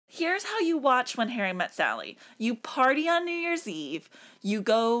here's how you watch When Harry Met Sally. You party on New Year's Eve, you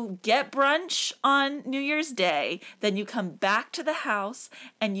go get brunch on New Year's Day, then you come back to the house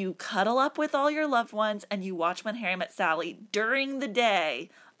and you cuddle up with all your loved ones and you watch When Harry Met Sally during the day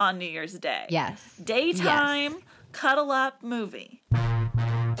on New Year's Day. Yes. Daytime, Yes. cuddle up movie.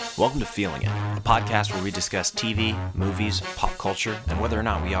 Welcome to Feeling It, a podcast where we discuss TV, movies, pop culture, and whether or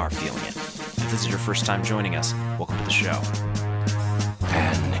not we are feeling it. If this is your first time joining us, welcome to the show.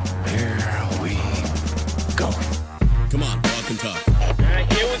 And here we go. Come on, walk and talk. All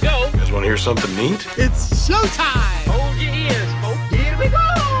right, here we go. You guys want to hear something neat? It's showtime! Hold your ears, folks. Here we go.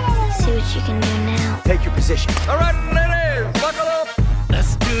 See what you can do now. Take your position. All right, ladies, buckle up.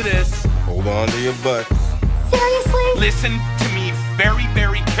 Let's do this. Hold on to your butts. Seriously? Listen to me very,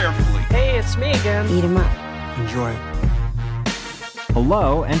 very carefully. Hey, it's me again. Eat 'em up. Enjoy.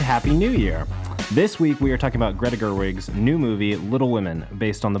 Hello and Happy New Year! This week we are talking about Greta Gerwig's new movie, Little Women,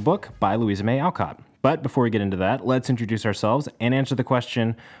 based on the book by Louisa May Alcott. But before we get into that, let's introduce ourselves and answer the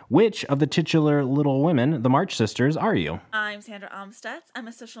question, which of the titular Little Women, the March Sisters, are you? I'm Sandra Amstutz. I'm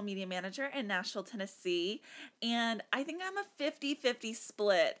a social media manager in Nashville, Tennessee, and I think I'm a 50-50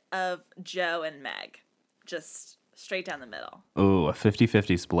 split of Jo and Meg. Just straight down the middle. Ooh, a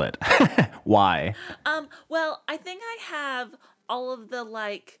 50-50 split. Why? Well, I think I have all of the,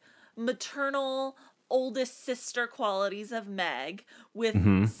 maternal oldest sister qualities of Meg with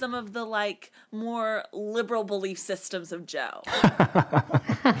some of the, more liberal belief systems of Jo.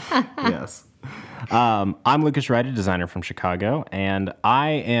 Yes. I'm Lucas Wright, a designer from Chicago, and I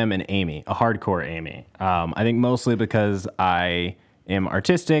am an Amy, a hardcore Amy. I think mostly because I am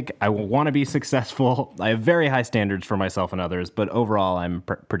artistic, I want to be successful, I have very high standards for myself and others, but overall I'm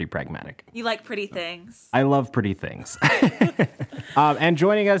pretty pragmatic. You like pretty things. I love pretty things. And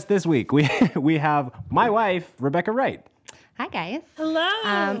joining us this week, we have my wife, Rebecca Wright. Hi, guys.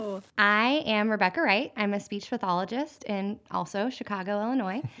 Hello. I am Rebecca Wright. I'm a speech pathologist in also Chicago,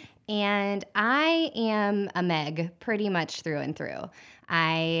 Illinois. And I am a Meg pretty much through and through.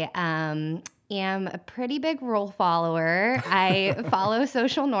 I am a pretty big rule follower. I follow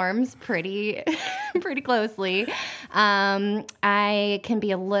social norms pretty closely. I can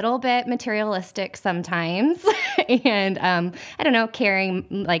be a little bit materialistic sometimes, and I don't know,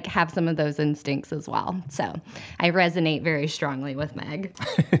 caring, have some of those instincts as well. So I resonate very strongly with Meg.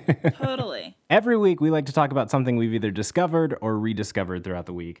 Totally. Every week we like to talk about something we've either discovered or rediscovered throughout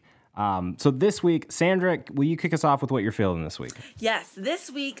the week. So this week, Sandra, will you kick us off with what you're feeling this week? Yes, this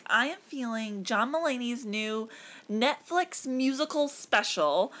week I am feeling John Mulaney's new Netflix musical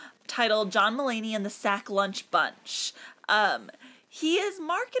special titled John Mulaney and the Sack Lunch Bunch. He is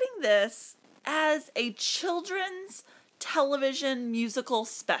marketing this as a children's television musical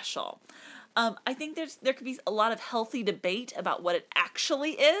special. I think there could be a lot of healthy debate about what it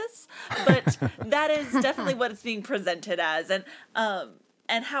actually is, but that is definitely what it's being presented as.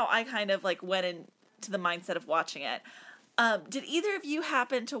 And how I kind of went into the mindset of watching it. Did either of you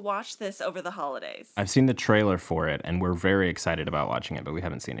happen to watch this over the holidays? I've seen the trailer for it, and we're very excited about watching it, but we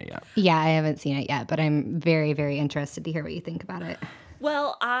haven't seen it yet. Yeah, I haven't seen it yet, but I'm very, very interested to hear what you think about it.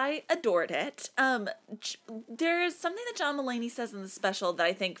 Well, I adored it. There is something that John Mulaney says in the special that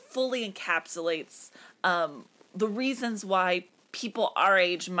I think fully encapsulates the reasons why people our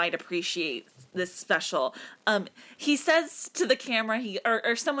age might appreciate this special. He says to the camera,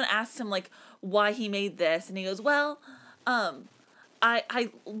 or someone asks him why he made this, and he goes, well, I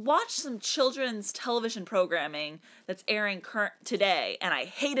watched some children's television programming that's airing today, and I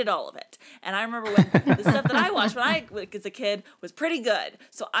hated all of it. And I remember when the stuff that I watched when I was a kid was pretty good.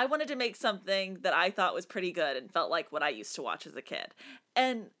 So I wanted to make something that I thought was pretty good and felt like what I used to watch as a kid.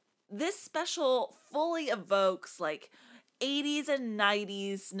 And this special fully evokes 80s and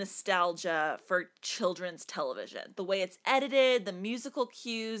 90s nostalgia for children's television. The way it's edited, the musical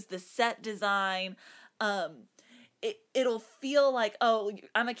cues, the set design, it'll feel like, oh,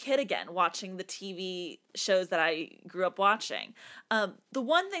 I'm a kid again watching the TV shows that I grew up watching. The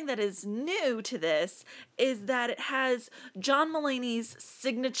one thing that is new to this is that it has John Mulaney's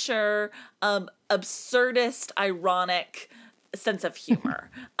signature absurdist, ironic sense of humor.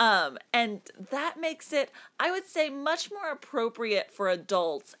 And that makes it, I would say, much more appropriate for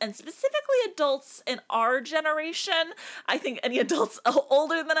adults, and specifically adults in our generation. I think any adults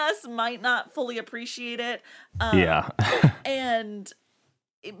older than us might not fully appreciate it. Yeah.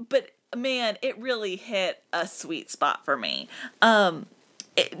 But man, it really hit a sweet spot for me.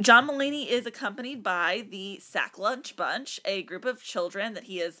 John Mulaney is accompanied by the Sack Lunch Bunch, a group of children that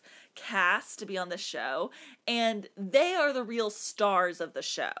he has cast to be on the show, and they are the real stars of the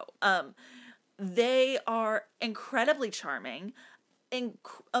show. They are incredibly charming.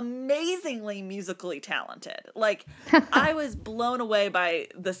 amazingly musically talented. Like, I was blown away by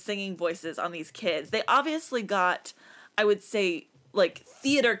the singing voices on these kids. They obviously got, I would say, like,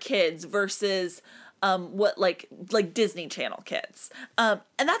 theater kids versus what like Disney Channel kids. And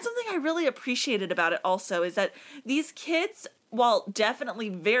that's something I really appreciated about it also, is that these kids, while definitely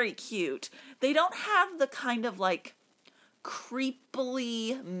very cute, they don't have the kind of like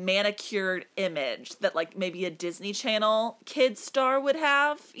creepily manicured image that like maybe a Disney Channel kid star would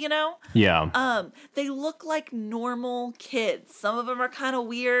have, you know? Yeah. They look like normal kids. Some of them are kind of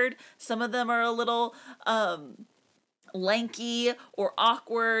weird. Some of them are a little lanky or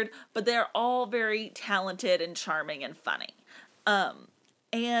awkward, but they're all very talented and charming and funny.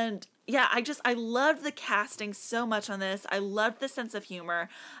 And yeah, I loved the casting so much on this. I loved the sense of humor.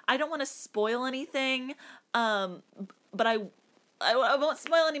 I don't want to spoil anything, but I won't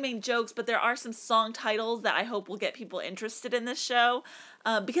spoil any main jokes, but there are some song titles that I hope will get people interested in this show,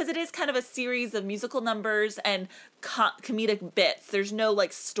 because it is kind of a series of musical numbers and comedic bits. There's no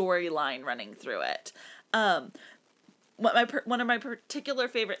like storyline running through it. One of my particular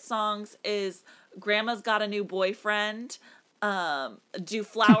favorite songs is Grandma's Got a New Boyfriend. Do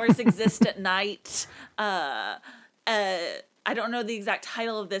Flowers Exist at Night? I don't know the exact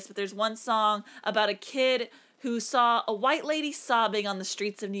title of this, but there's one song about a kid who saw a white lady sobbing on the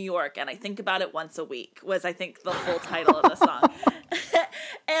streets of New York, and I think about it once a week, was I think the full title of the song.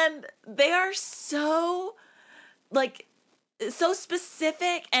 And they are so like so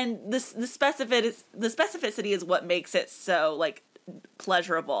specific, and the specificity is what makes it so like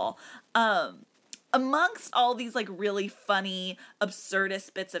pleasurable. Amongst all these like really funny,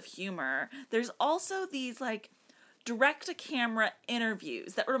 absurdist bits of humor, there's also these like direct-to-camera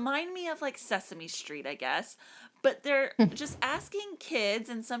interviews that remind me of like Sesame Street, I guess, but they're just asking kids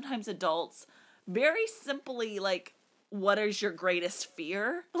and sometimes adults very simply like, what is your greatest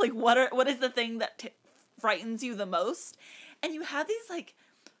fear? Like, what is the thing that frightens you the most? And you have these like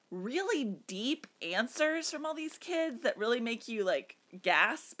really deep answers from all these kids that really make you like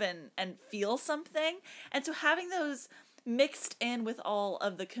gasp and feel something. And so having those mixed in with all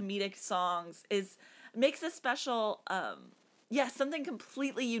of the comedic songs makes a special, something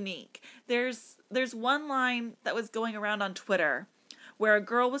completely unique. There's one line that was going around on Twitter where a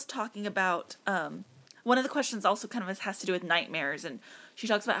girl was talking about, one of the questions also kind of has to do with nightmares. And she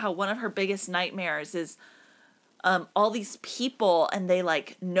talks about how one of her biggest nightmares is all these people and they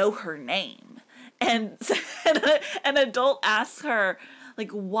like know her name. And an adult asks her,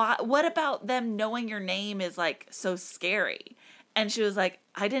 like, what about them knowing your name is like so scary? And she was like,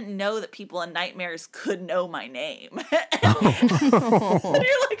 I didn't know that people in nightmares could know my name. And you're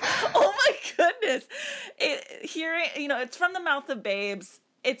like, oh my goodness. It's from the mouth of babes.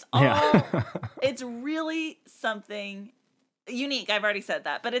 It's it's really something unique. I've already said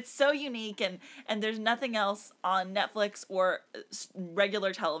that, but it's so unique, and there's nothing else on Netflix or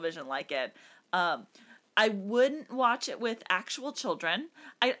regular television like it. I wouldn't watch it with actual children.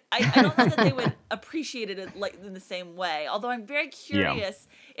 I don't know that they would appreciate it like in the same way. Although I'm very curious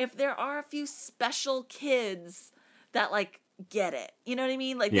if there are a few special kids that like get it. You know what I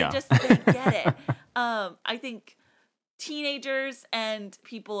mean? Like they get it. I think teenagers and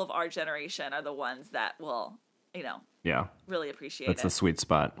people of our generation are the ones that will, really appreciate it. That's the sweet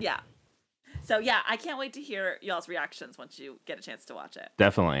spot. Yeah. So, yeah, I can't wait to hear y'all's reactions once you get a chance to watch it.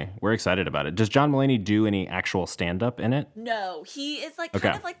 Definitely. We're excited about it. Does John Mulaney do any actual stand-up in it? No, he is like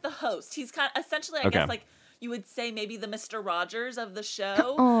kind of like the host. He's kind of essentially, I guess, like you would say maybe the Mr. Rogers of the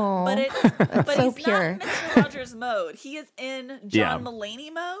show. Oh, but so he's pure. not in Mr. Rogers mode. He is in John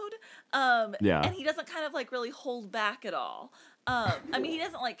Mulaney mode. And he doesn't kind of like really hold back at all. I mean, he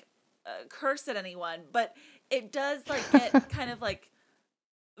doesn't like curse at anyone, but it does like get kind of like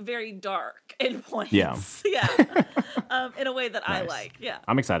very dark in points. Yeah. In a way that I like. Yeah.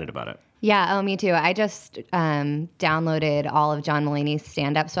 I'm excited about it. Yeah, me too. I just downloaded all of John Mulaney's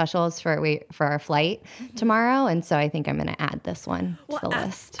stand-up specials for our flight tomorrow, and so I think I'm going to add this one to the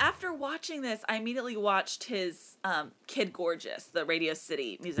list. After watching this, I immediately watched his Kid Gorgeous, the Radio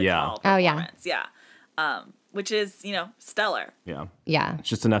City music hall performance. Which is, stellar. Yeah. Yeah. It's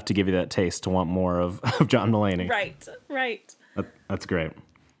just enough to give you that taste to want more of John Mulaney. Right. That's great.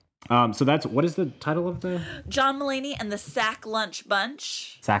 So what is the title of the? John Mulaney and the Sack Lunch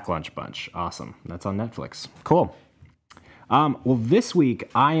Bunch. Sack Lunch Bunch. Awesome. That's on Netflix. Cool. Well, this week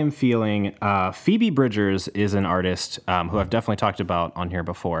I am feeling Phoebe Bridgers is an artist who I've definitely talked about on here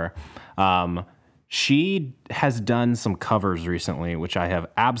before. She has done some covers recently, which I have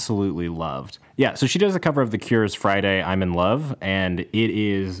absolutely loved. Yeah, so she does a cover of The Cure's Friday, I'm in Love, and it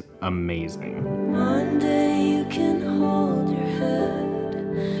is amazing. Monday you can hold your head.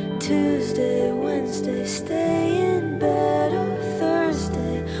 Tuesday, Wednesday, stay in bed. Or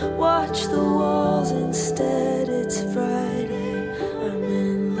Thursday, watch the walls instead. It's Friday, I'm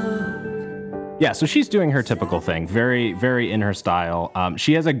in love. Yeah, so she's doing her typical thing, very, very in her style.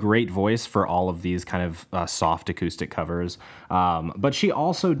 She has a great voice for all of these kind of soft acoustic covers, but she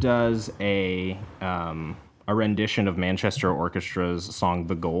also does a rendition of Manchester Orchestra's song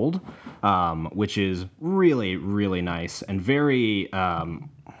 "The Gold," which is really, really nice and very, I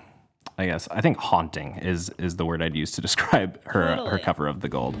think haunting is the word I'd use to describe her cover of "The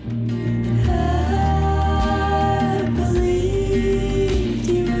Gold." I believed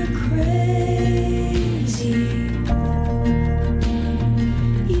you were crazy.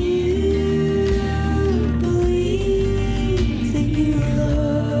 You believe that you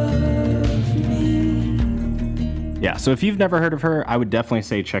love me. Yeah, so if you've never heard of her, I would definitely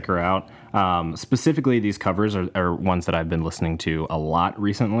say check her out. Specifically, these covers are ones that I've been listening to a lot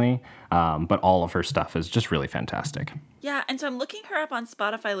recently, but all of her stuff is just really fantastic. Yeah, and so I'm looking her up on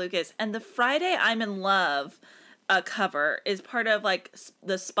Spotify, Lucas, and the Friday I'm in Love cover is part of like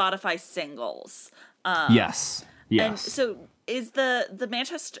the Spotify singles. Yes. And so is the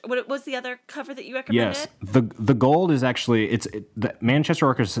Manchester, what was the other cover that you recommended? Yes, the Gold is actually the Manchester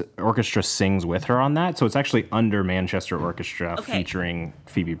Orchestra sings with her on that, so it's actually under Manchester Orchestra featuring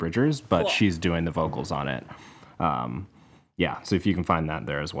Phoebe Bridgers, but she's doing the vocals on it. Yeah, so if you can find that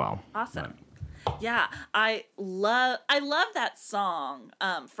there as well. Awesome. Yeah, I love that song,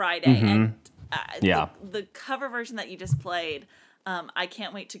 Friday, and the cover version that you just played. I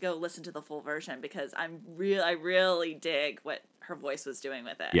can't wait to go listen to the full version because I really dig what her voice was doing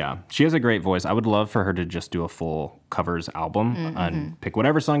with it. Yeah, she has a great voice. I would love for her to just do a full covers album and pick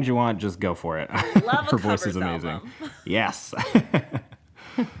whatever songs you want. Just go for it. Love her voice is amazing. Album. Yes.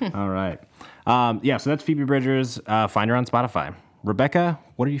 All right. So that's Phoebe Bridgers. Find her on Spotify. Rebecca,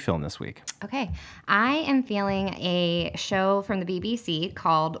 what are you feeling this week? Okay. I am feeling a show from the BBC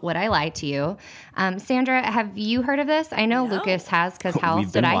called Would I Lie to You? Sandra, have you heard of this? I know Lucas has, because how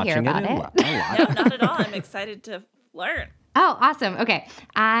else did I hear about it? No, not at all. I'm excited to learn. Oh, awesome. Okay.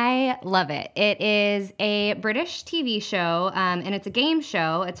 I love it. It is a British TV show, and it's a game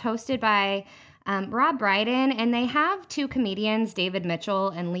show. It's hosted by Rob Brydon, and they have two comedians, David Mitchell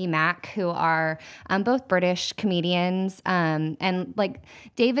and Lee Mack, who are both British comedians. And like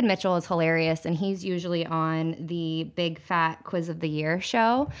David Mitchell is hilarious, and he's usually on the Big Fat Quiz of the Year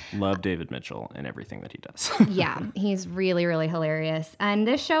show. Love David Mitchell and everything that he does. Yeah, he's really, really hilarious. And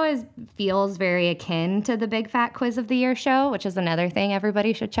this show feels very akin to the Big Fat Quiz of the Year show, which is another thing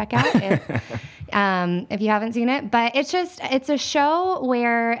everybody should check out if you haven't seen it. But it's a show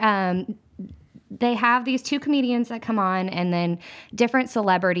where they have these two comedians that come on, and then different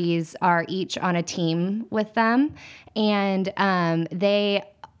celebrities are each on a team with them. And they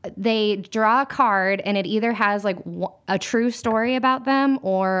draw a card, and it either has like a true story about them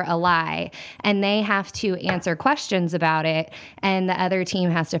or a lie. And they have to answer questions about it. And the other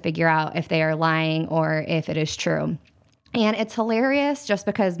team has to figure out if they are lying or if it is true. And it's hilarious just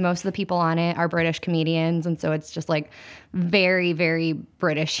because most of the people on it are British comedians. And so it's just like very, very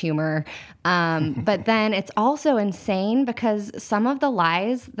British humor. But then it's also insane because some of the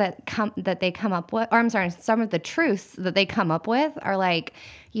lies that they come up with, or I'm sorry, some of the truths that they come up with are like,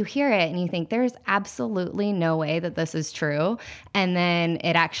 you hear it and you think there's absolutely no way that this is true. And then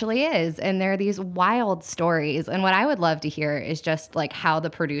it actually is. And there are these wild stories. And what I would love to hear is just like how the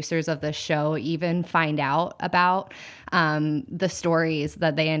producers of this show even find out about the stories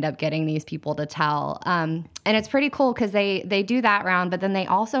that they end up getting these people to tell. And it's pretty cool because they do that round, but then they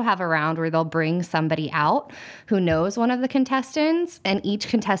also have a round where they'll bring somebody out who knows one of the contestants, and each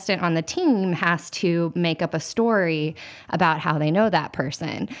contestant on the team has to make up a story about how they know that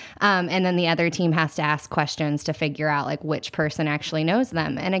person. And then the other team has to ask questions to figure out like which person actually knows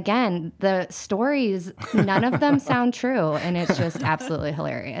them. And again, the stories, none of them sound true, and it's just absolutely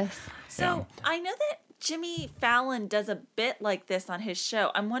hilarious. So I know that Jimmy Fallon does a bit like this on his show.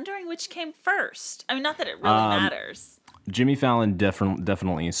 I'm wondering which came first. I mean, not that it really matters. Jimmy Fallon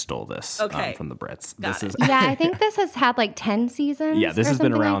definitely stole this from the Brits. Yeah, I think this has had like 10 seasons. Yeah, this has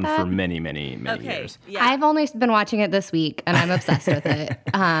been around like for many years. Yeah. I've only been watching it this week, and I'm obsessed with it.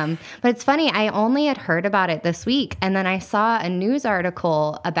 But it's funny, I only had heard about it this week, and then I saw a news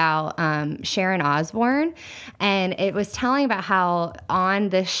article about Sharon Osbourne, and it was telling about how on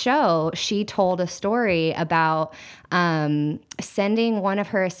this show, she told a story about sending one of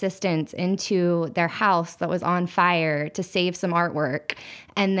her assistants into their house that was on fire to save some artwork,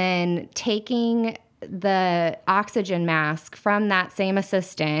 and then taking the oxygen mask from that same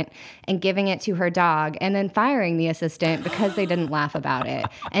assistant and giving it to her dog and then firing the assistant because they didn't laugh about it.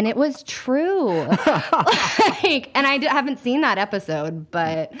 And it was true. And I haven't seen that episode,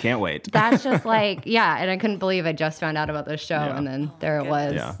 but Can't wait. that's just like, yeah. And I couldn't believe I just found out about this show. Yeah. And then there it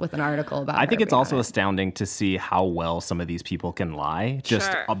was with an article about I think her it's being also on it. astounding to see how well some of these people can lie.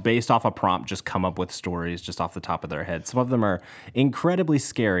 Just based off a prompt, just come up with stories just off the top of their head. Some of them are incredibly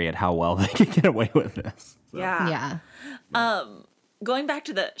scary at how well they can get away with this. So. Yeah. Going back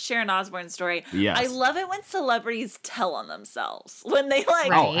to the Sharon Osbourne story, Yes. I love it when celebrities tell on themselves. When they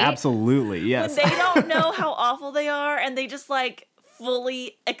like, Oh, absolutely. Yes. when they don't know how awful they are and they just like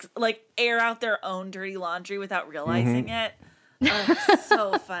fully air out their own dirty laundry without realizing it.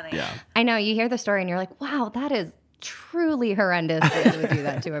 So funny. Yeah. I know, you hear the story and you're like, wow, that is truly horrendous that you would do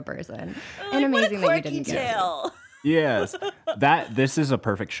that to a person. And amazing that you didn't get it. Tale. Yes. This is a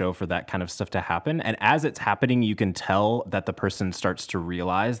perfect show for that kind of stuff to happen. And as it's happening, you can tell that the person starts to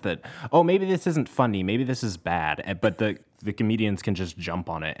realize that, oh, maybe this isn't funny. Maybe this is bad. But the comedians can just jump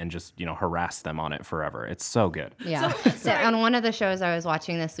on it and just, harass them on it forever. It's so good. Yeah. So on one of the shows I was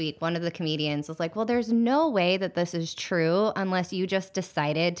watching this week, one of the comedians was like, well, there's no way that this is true unless you just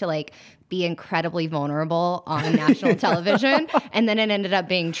decided to like be incredibly vulnerable on national television. And then it ended up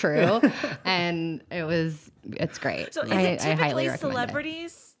being true. And it's great. So is I it highly typically recommend it.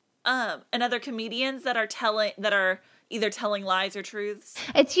 celebrities and other comedians that are either telling lies or truths?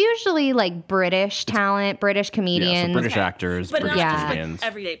 It's usually like British talent, British comedians. Yeah, so British actors, But British not just comedians. like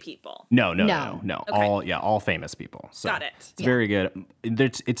everyday people. No. Okay. All famous people. So Got it. It's very good.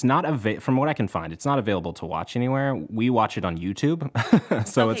 It's not from what I can find, it's not available to watch anywhere. We watch it on YouTube,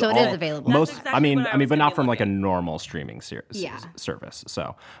 so Okay, it's So it all, is available. Most, That's exactly what I was but gonna not be from like a looking. normal streaming Yeah. service.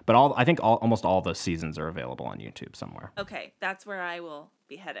 So, but I think almost all the seasons are available on YouTube somewhere. Okay, that's where I will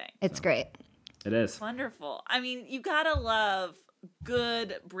be heading. It's great. It is. Wonderful. I mean, you gotta love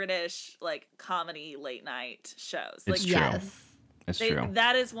good British like comedy late night shows. Like It's true. Yes. It's true.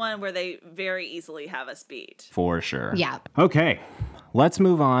 that is one where they very easily have us beat. For sure. Yeah. Okay, let's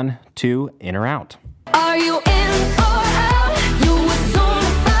move on to In or Out. Are you in or out? You will soon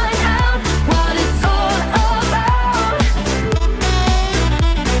find out what it's all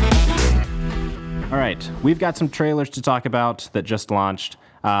about. All right, we've got some trailers to talk about that just launched.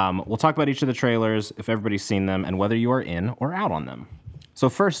 We'll talk about each of the trailers, if everybody's seen them, and whether you are in or out on them. So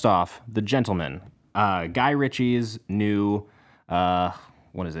first off, The Gentleman, Guy Ritchie's new,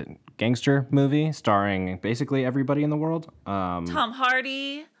 gangster movie starring basically everybody in the world. Tom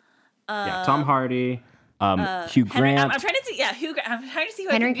Hardy. Tom Hardy, Hugh Henry, Grant, I'm trying to see. Yeah, I'm trying to see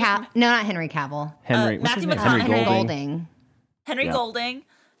who Henry I can Cavill. No, not Henry Cavill. Henry, what's his Matthew name? Henry McConaughey. Golding. Henry Yeah. Golding,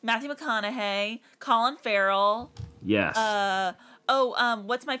 Matthew McConaughey, Colin Farrell. Yes.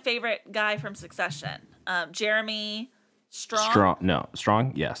 What's my favorite guy from Succession? Jeremy Strong.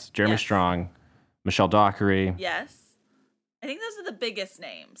 Strong. Yes. Jeremy Yes. Strong, Michelle Dockery. Yes. I think those are the biggest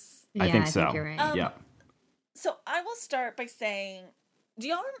names. Yeah, I think so. you're right. Yeah. So I will start by saying, I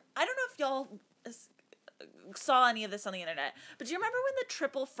don't know if y'all saw any of this on the internet, but do you remember when the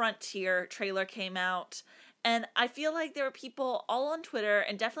Triple Frontier trailer came out? And I feel like there were people all on Twitter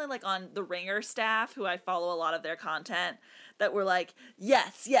and definitely like on the Ringer staff, who I follow a lot of their content, that were like,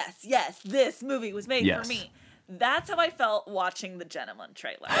 yes, this movie was made Yes. for me. That's how I felt watching the Gentleman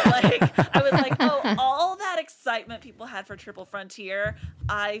trailer. Like, I was like, oh, all that excitement people had for Triple Frontier,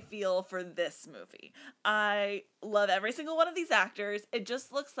 I feel for this movie. I love every single one of these actors. It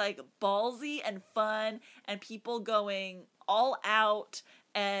just looks like ballsy and fun and people going all out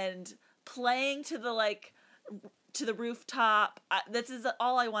and playing to the rooftop. This is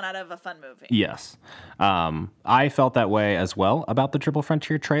all I want out of a fun movie. Yes. I felt that way as well about the Triple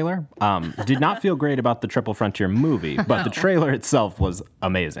Frontier trailer. Did not feel great about the Triple Frontier movie, but the trailer itself was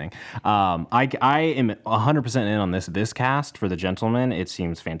amazing. I am 100% in on this cast for The Gentleman. It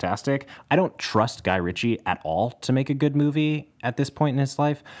seems fantastic. I don't trust Guy Ritchie at all to make a good movie at this point in his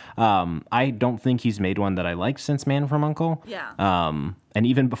life. I don't think he's made one that I liked since Man from U.N.C.L.E. Yeah. And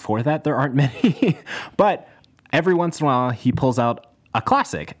even before that, there aren't many. But every once in a while, he pulls out a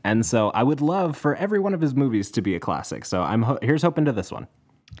classic. And so I would love for every one of his movies to be a classic. So here's hoping to this one.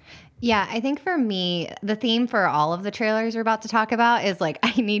 Yeah, I think for me, the theme for all of the trailers we're about to talk about is like,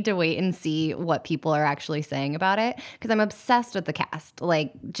 I need to wait and see what people are actually saying about it because I'm obsessed with the cast.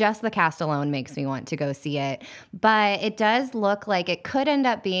 Like, just the cast alone makes me want to go see it. But it does look like it could end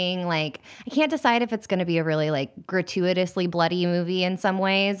up being like, I can't decide if it's going to be a really like gratuitously bloody movie in some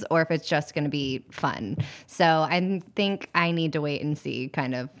ways or if it's just going to be fun. So I think I need to wait and see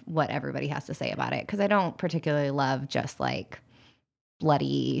kind of what everybody has to say about it because I don't particularly love just like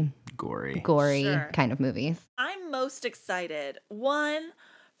bloody, Gory. Sure. kind of movies. I'm most excited. One,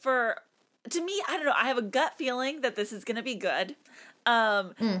 to me, I don't know, I have a gut feeling that this is going to be good.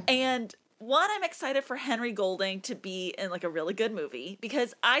 And one, I'm excited for Henry Golding to be in like a really good movie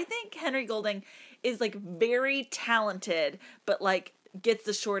because I think Henry Golding is like very talented, but like gets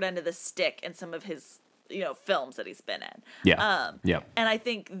the short end of the stick in some of his, films that he's been in. Yeah. And I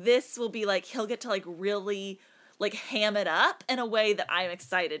think this will be like, he'll get to like really like ham it up in a way that I'm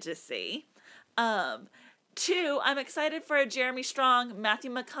excited to see. Two, I'm excited for a Jeremy Strong,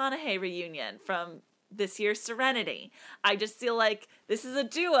 Matthew McConaughey reunion from this year's Serenity. I just feel like this is a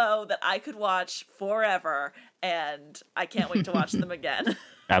duo that I could watch forever, and I can't wait to watch them again.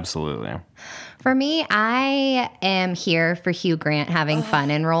 Absolutely. For me, I am here for Hugh Grant having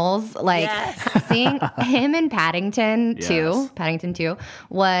fun in roles. Like seeing him in Paddington 2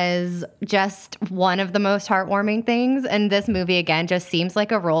 was just one of the most heartwarming things. And this movie, again, just seems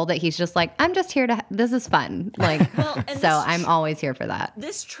like a role that he's just like, I'm just here this is fun. Like, so I'm always here for that.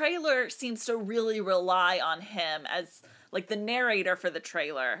 This trailer seems to really rely on him as like the narrator for the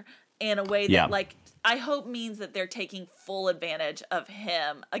trailer in a way that like, I hope means that they're taking full advantage of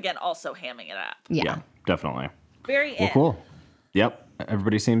him. Again, also hamming it up. Yeah, definitely. Very cool. Yep.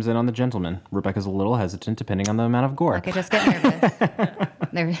 Everybody seems in on the gentleman. Rebecca's a little hesitant depending on the amount of gore. Like I just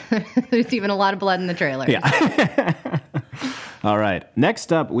get nervous. There's even a lot of blood in the trailer. Yeah. All right.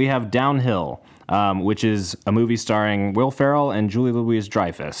 Next up, we have Downhill, which is a movie starring Will Ferrell and Julia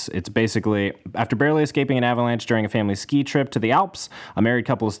Louis-Dreyfus. It's basically, after barely escaping an avalanche during a family ski trip to the Alps, a married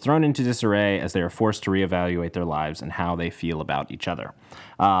couple is thrown into disarray as they are forced to reevaluate their lives and how they feel about each other.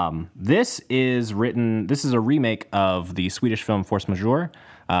 This is a remake of the Swedish film Force Majeure,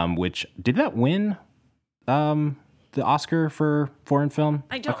 which, did that win the Oscar for foreign film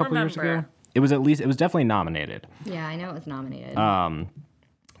I don't a couple years remember. ago? It was definitely nominated. Yeah, I know it was nominated.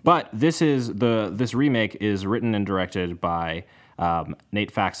 But this remake is written and directed by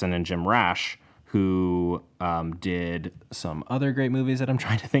Nate Faxon and Jim Rash, who did some other great movies that I'm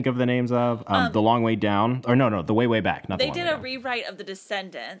trying to think of the names of. The Long Way Down, or no, The Way Way Back. Not they The Long did Way a Down. rewrite of The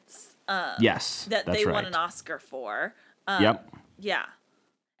Descendants. Yes, that that's they right. won an Oscar for. Yep. Yeah,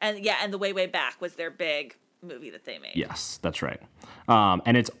 and The Way Way Back was their big movie that they made. Yes, that's right.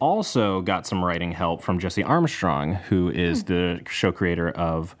 And it's also got some writing help from Jesse Armstrong, who is the show creator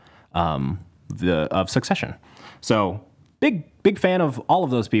of Succession. So big fan of all of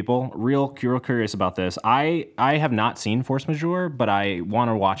those people. Real curious about this. I have not seen Force Majeure, but I want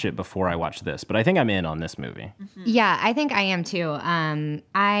to watch it before I watch this. But I think I'm in on this movie. Mm-hmm. Yeah, I think I am too.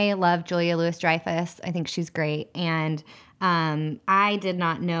 I love Julia Louis-Dreyfus. I think she's great. And I did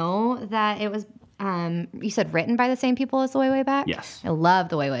not know that it was, you said written by the same people as The Way Way Back? Yes. I love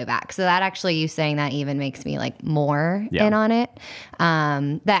The Way Way Back. So that actually, you saying that even makes me like more in on it.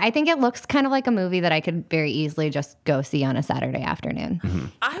 That I think it looks kind of like a movie that I could very easily just go see on a Saturday afternoon. Mm-hmm.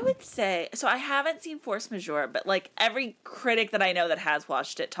 I would say, so I haven't seen Force Majeure, but like every critic that I know that has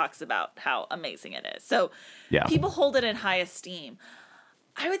watched it talks about how amazing it is. So people hold it in high esteem.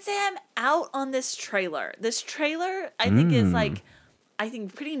 I would say I'm out on this trailer. This trailer, I think, is like,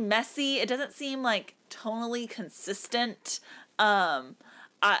 pretty messy. It doesn't seem like tonally consistent. I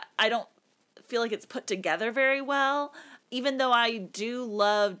don't feel like it's put together very well, even though I do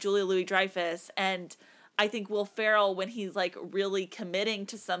love Julia Louis-Dreyfus, and I think Will Ferrell, when he's like really committing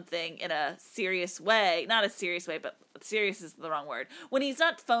to something in a serious way, not a serious way, but serious is the wrong word. When he's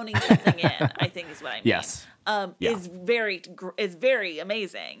not phoning something in, I think is what I mean. Yes. Is very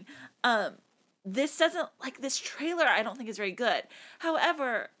amazing. This doesn't, like, this trailer I don't think is very good.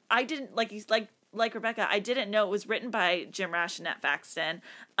 However, I didn't, like Rebecca, I didn't know it was written by Jim Rash and Nat Faxon.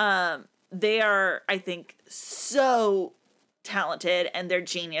 They are, I think, so talented, and they're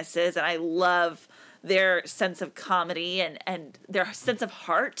geniuses, and I love their sense of comedy and their sense of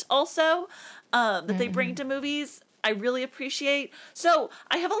heart also that they bring to movies. I really appreciate. So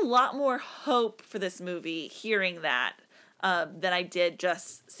I have a lot more hope for this movie hearing that than I did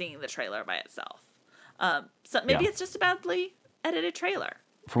just seeing the trailer by itself. So maybe it's just a badly edited trailer.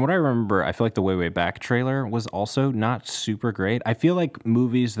 From what I remember, I feel like the Way Way Back trailer was also not super great. I feel like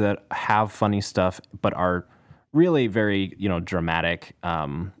movies that have funny stuff but are really very, dramatic,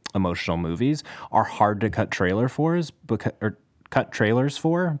 emotional movies are hard to cut trailers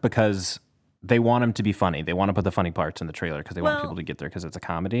for because they want them to be funny. They want to put the funny parts in the trailer because they want people to get there because it's a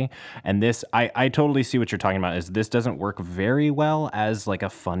comedy. And this, I totally see what you're talking about, is this doesn't work very well as like a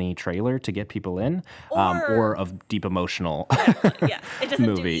funny trailer to get people in or a deep emotional Yes, it doesn't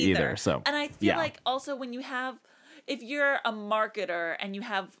movie do either. So, and I feel like also when you have, if you're a marketer and you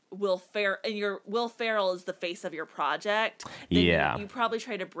have Will Ferrell is the face of your project, then Yeah. you probably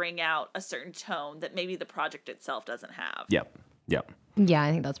try to bring out a certain tone that maybe the project itself doesn't have. Yep. Yeah,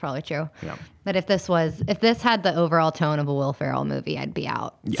 I think that's probably true. Yeah. But if this had the overall tone of a Will Ferrell movie, I'd be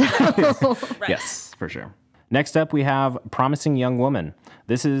out. Right. Yes, for sure. Next up, we have Promising Young Woman.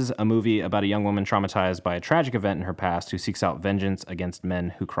 This is a movie about a young woman traumatized by a tragic event in her past who seeks out vengeance against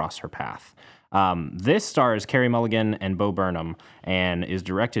men who cross her path. This stars Carey Mulligan and Bo Burnham and is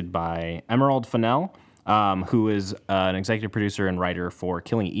directed by Emerald Fennell, who is an executive producer and writer for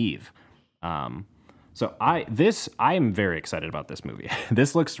Killing Eve. So I am very excited about this movie.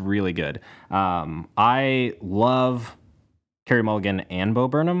 This looks really good. I love Carey Mulligan and Bo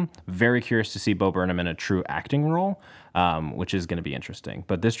Burnham. Very curious to see Bo Burnham in a true acting role, which is going to be interesting.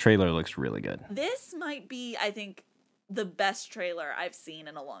 But this trailer looks really good. This might be, I think, the best trailer I've seen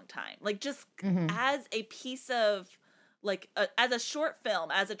in a long time. Like, just as a piece of, like, as a short film,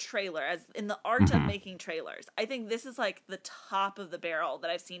 as a trailer, as in the art of making trailers, I think this is, like, the top of the barrel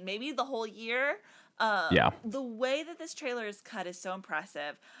that I've seen maybe the whole year. The way that this trailer is cut is so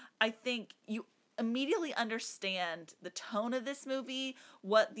impressive. I think you immediately understand the tone of this movie,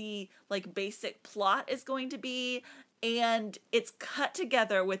 what the like basic plot is going to be, and it's cut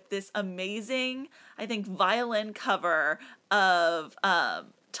together with this amazing, I think, violin cover of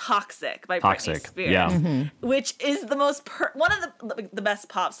Toxic by Britney Spears, yeah. which is the most one of the best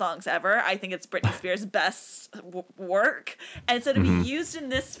pop songs ever. I think it's Britney Spears' best work, and so to be used in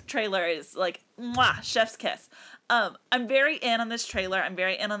this trailer is like mwah, chef's kiss. I'm very in on this trailer. I'm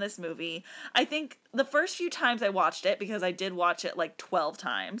very in on this movie. I think the first few times I watched it, because I did watch it like 12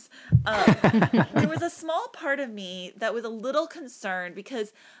 times, there was a small part of me that was a little concerned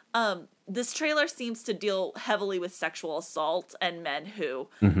because this trailer seems to deal heavily with sexual assault and men who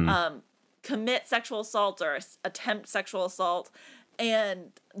commit sexual assault or attempt sexual assault.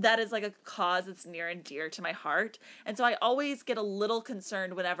 And that is like a cause that's near and dear to my heart. And so I always get a little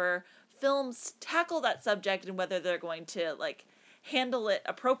concerned whenever films tackle that subject and whether they're going to like handle it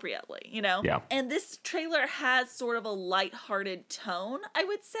appropriately, you know? Yeah. And this trailer has sort of a lighthearted tone, I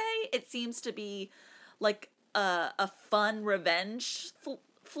would say. It seems to be like a fun revenge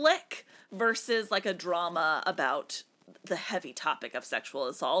flick versus like a drama about the heavy topic of sexual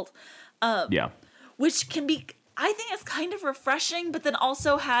assault. Which can be, I think it's kind of refreshing, but then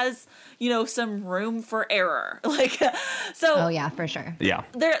also has, you know, some room for error. Like, so. Oh yeah, for sure. Yeah.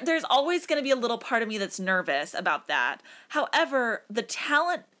 There's always going to be a little part of me that's nervous about that. However, the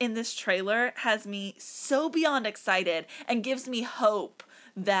talent in this trailer has me so beyond excited and gives me hope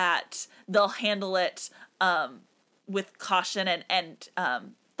that they'll handle it with caution and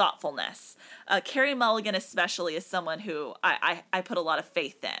thoughtfulness. Carey Mulligan especially is someone who I put a lot of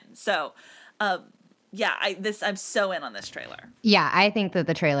faith in. So, yeah, I'm so in on this trailer. Yeah, I think that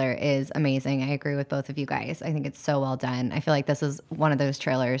the trailer is amazing. I agree with both of you guys. I think it's so well done. I feel like this is one of those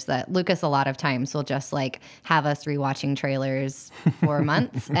trailers that Lucas a lot of times will just like have us rewatching trailers for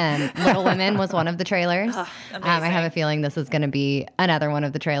months. And Little Women was one of the trailers. I have a feeling this is going to be another one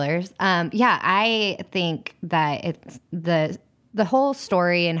of the trailers. Yeah, I think that it's the whole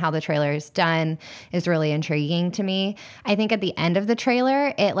story and how the trailer is done is really intriguing to me. I think at the end of the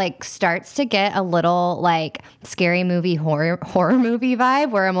trailer, it like starts to get a little like scary movie horror movie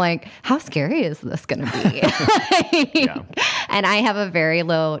vibe where I'm like, how scary is this going to be? And I have a very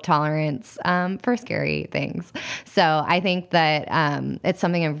low tolerance for scary things. So I think that it's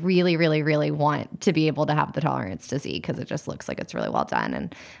something I really, really, really want to be able to have the tolerance to see because it just looks like it's really well done.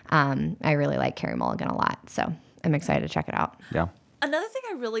 And I really like Carey Mulligan a lot. So I'm excited to check it out. Yeah. Another thing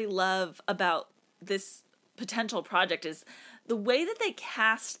I really love about this potential project is the way that they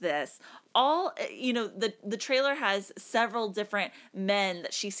cast this. All, you know, the trailer has several different men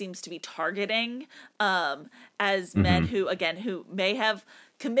that she seems to be targeting as men who may have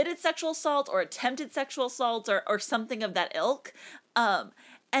committed sexual assault or attempted sexual assault or something of that ilk. And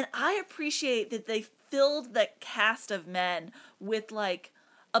I appreciate that they filled the cast of men with like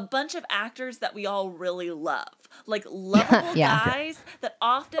a bunch of actors that we all really love, like lovable guys that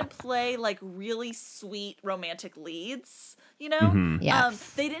often play like really sweet romantic leads, you know?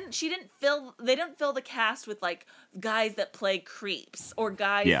 Yes. They didn't fill the cast with like guys that play creeps or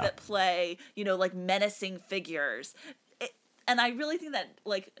guys that play, you know, like menacing figures. And I really think that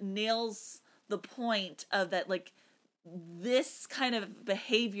like nails the point of that, like, this kind of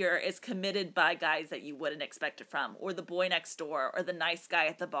behavior is committed by guys that you wouldn't expect it from, or the boy next door, or the nice guy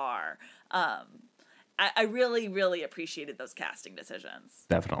at the bar. I really, really appreciated those casting decisions.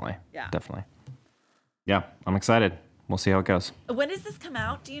 Definitely. Yeah. Definitely. Yeah, I'm excited. we'll see how it goes. When does this come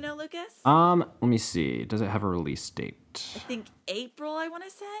out? Do you know, Lucas? Let me see. Does it have a release date? I think April, I want to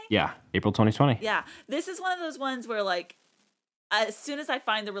say. Yeah, April 2020. Yeah. This is one of those ones where, like, as soon as I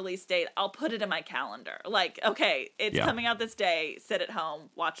find the release date, I'll put it in my calendar. Like, okay, it's coming out this day. Sit at home,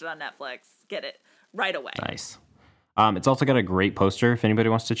 watch it on Netflix, get it right away. Nice. It's also got a great poster if anybody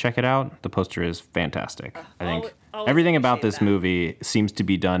wants to check it out. The poster is fantastic. I think always everything about this appreciate that. movie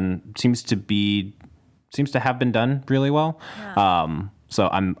seems to have been done really well. Yeah. So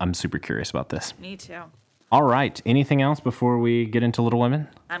I'm super curious about this. Me too. All right. Anything else before we get into Little Women?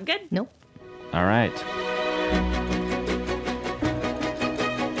 I'm good. Nope. All right.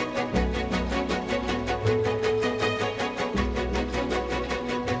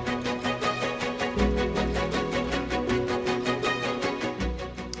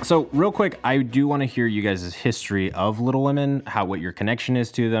 So real quick, I do want to hear you guys' history of Little Women, what your connection is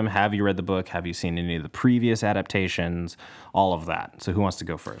to them. Have you read the book? Have you seen any of the previous adaptations? All of that. So who wants to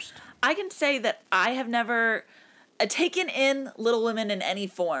go first? I can say that I have never taken in Little Women in any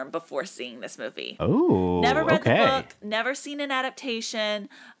form before seeing this movie. Oh, Never read okay. the book, never seen an adaptation.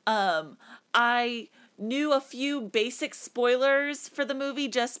 I knew a few basic spoilers for the movie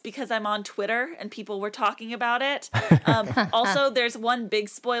just because I'm on Twitter and people were talking about it. Also, there's one big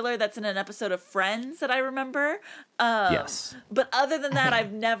spoiler that's in an episode of Friends that I remember. Yes. But other than that,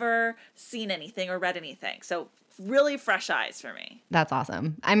 I've never seen anything or read anything. So really fresh eyes for me. That's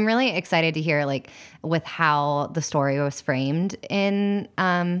awesome. I'm really excited to hear like with how the story was framed in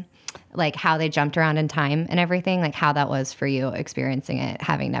like how they jumped around in time and everything, like how that was for you experiencing it,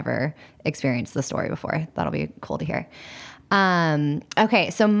 having never experienced the story before. That'll be cool to hear. Okay,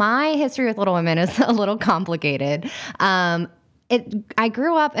 so my history with Little Women is a little complicated. I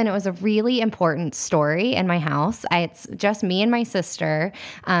grew up and it was a really important story in my house. It's just me and my sister,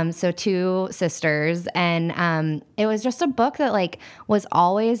 so two sisters, and it was just a book that like was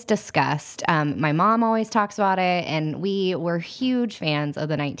always discussed. My mom always talks about it, and we were huge fans of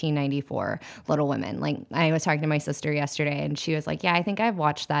the 1994 Little Women. Like I was talking to my sister yesterday, and she was like, "Yeah, I think I've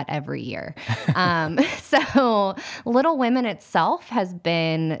watched that every year." So Little Women itself has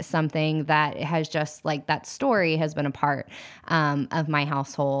been something that has just like that story has been a part of my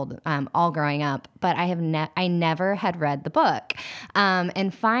household all growing up, but I never had read the book.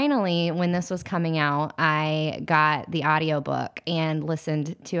 And finally, when this was coming out, I got the audiobook and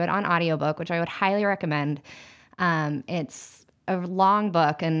listened to it on audiobook, which I would highly recommend. It's a long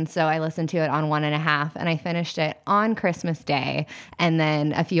book, and so I listened to it on 1.5, and I finished it on Christmas Day, and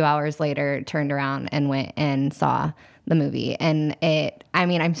then a few hours later turned around and went and saw the movie. And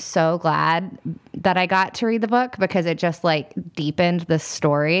I'm so glad that I got to read the book because it just like deepened the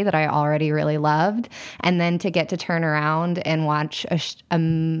story that I already really loved. And then to get to turn around and watch a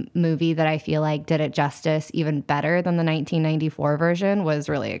movie that I feel like did it justice even better than the 1994 version was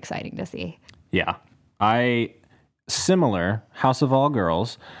really exciting to see. Yeah. Similar House of All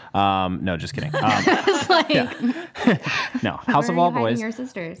Girls. No, just kidding. No, House of All Boys. Your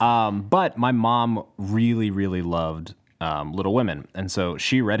sisters? But my mom really, really loved Little Women. And so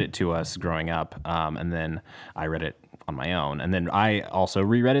she read it to us growing up. And then I read it on my own. And then I also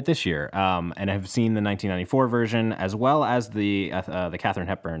reread it this year. And I've seen the 1994 version as well as the Katharine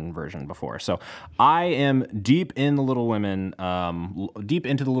Hepburn version before. So I am deep in the Little Women, deep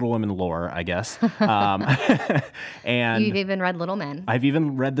into the Little Women lore, I guess. And You've even read Little Men. I've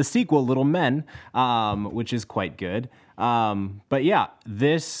even read the sequel, Little Men, which is quite good. But yeah,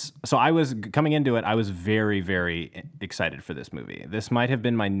 so I was coming into it, I was very, very excited for this movie. This might have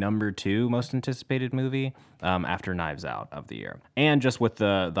been my number 2 most anticipated movie after Knives Out of the year. And just with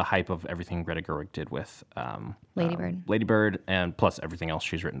the hype of everything Greta Gerwig did with Lady Bird, and plus everything else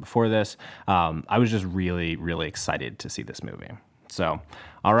she's written before this, I was just really, really excited to see this movie. So,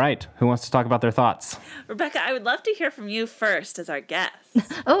 all right, who wants to talk about their thoughts? Rebecca, I would love to hear from you first as our guest.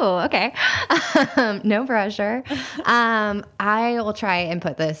 Oh, okay. No pressure. I will try and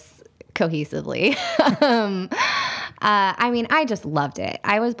put this cohesively. I just loved it.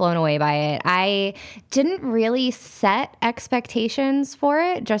 I was blown away by it. I didn't really set expectations for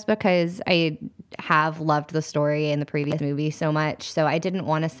it just because I have loved the story in the previous movie so much. So I didn't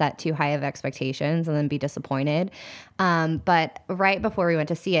want to set too high of expectations and then be disappointed. But right before we went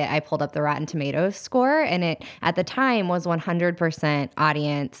to see it, I pulled up the Rotten Tomatoes score, and it at the time was 100%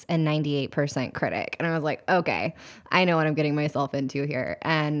 audience and 98% critic. And I was like, okay, I know what I'm getting myself into here.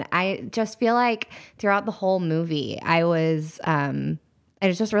 And I just feel like throughout the whole movie, I was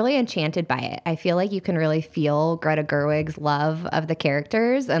just really enchanted by it. I feel like you can really feel Greta Gerwig's love of the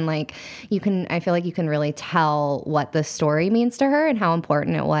characters, and I feel like you can really tell what the story means to her and how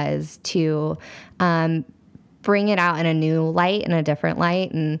important it was to bring it out in a new light and a different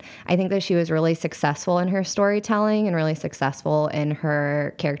light. And I think that she was really successful in her storytelling and really successful in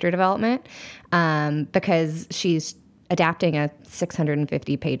her character development, because she's adapting a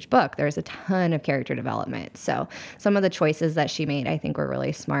 650-page book. There's a ton of character development. So some of the choices that she made, I think, were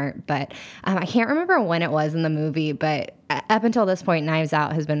really smart. But I can't remember when it was in the movie, but up until this point, Knives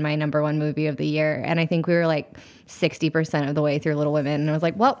Out has been my number one movie of the year. And I think we were like 60% of the way through Little Women. And I was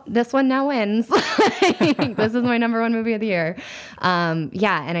like, well, this one now wins. This is my number one movie of the year.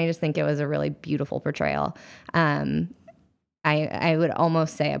 Yeah, and I just think it was a really beautiful portrayal. I would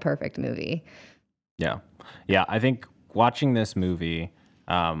almost say a perfect movie. Yeah. Yeah, I think watching this movie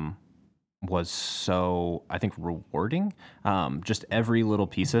was so, I think, rewarding. Just every little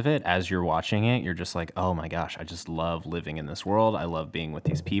piece of it, as you're watching it, you're just like, oh my gosh, I just love living in this world. I love being with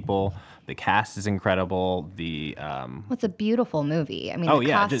these people. The cast is incredible. Well, it's a beautiful movie. I mean,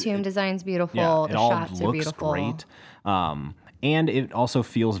 the costume design's beautiful. Yeah, the it all shots are looks beautiful. great. And it also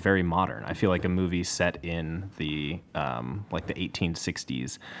feels very modern. I feel like a movie set in the like the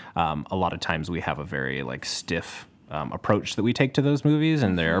 1860s. A lot of times we have a very like stiff approach that we take to those movies,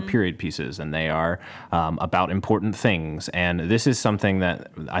 and they are period pieces, and they are about important things. And this is something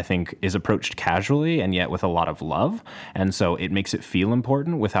that I think is approached casually and yet with a lot of love. And so it makes it feel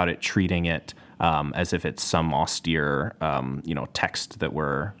important without it treating it as if it's some austere, text that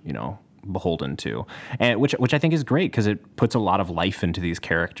we're, beholden to, and which I think is great because it puts a lot of life into these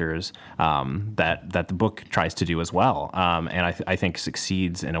characters that the book tries to do as well, and I think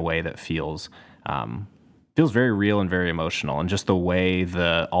succeeds in a way that feels very real and very emotional, and just the way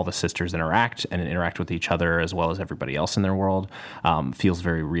all the sisters interact with each other as well as everybody else in their world feels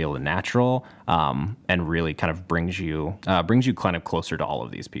very real and natural, and really kind of brings you kind of closer to all of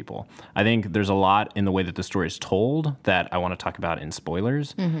these people. I think there's a lot in the way that the story is told that I want to talk about in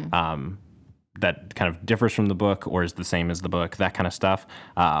spoilers. That kind of differs from the book or is the same as the book, that kind of stuff.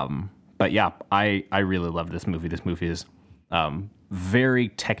 But yeah, I really love this movie. This movie is very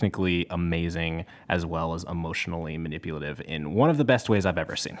technically amazing as well as emotionally manipulative in one of the best ways I've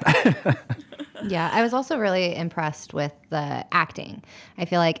ever seen. Yeah, I was also really impressed with the acting. I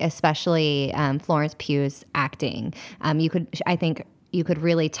feel like especially Florence Pugh's acting, you could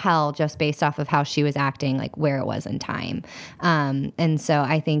really tell just based off of how she was acting, like where it was in time. And so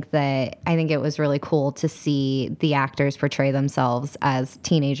I think it was really cool to see the actors portray themselves as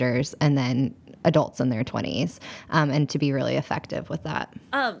teenagers and then adults in their 20s, and to be really effective with that.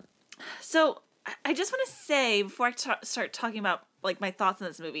 So I just want to say before I start talking about like my thoughts on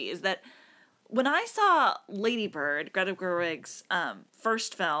this movie is that when I saw Lady Bird, Greta Gerwig's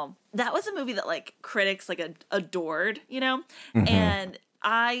first film, that was a movie that like critics like adored, and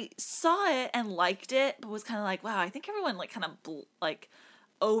I saw it and liked it, but was kind of like, wow, I think everyone like kind of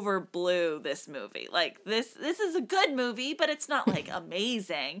overblew this movie. Like this is a good movie, but it's not like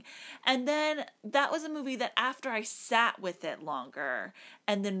amazing. And then that was a movie that after I sat with it longer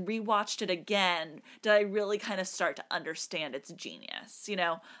and then rewatched it again, did I really kind of start to understand its genius,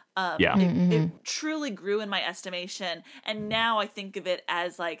 It truly grew in my estimation, and now I think of it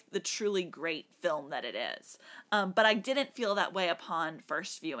as like the truly great film that it is. But I didn't feel that way upon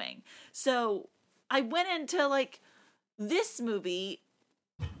first viewing. So I went into like this movie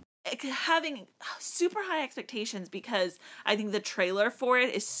having super high expectations because I think the trailer for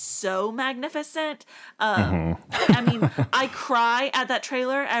it is so magnificent. I mean, I cry at that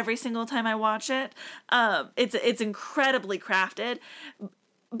trailer every single time I watch it. It's incredibly crafted.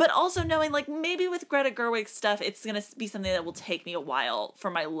 But also knowing, like, maybe with Greta Gerwig stuff, it's going to be something that will take me a while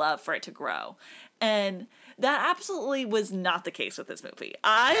for my love for it to grow. And that absolutely was not the case with this movie.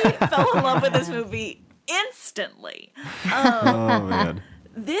 I fell in love with this movie instantly. Oh, man.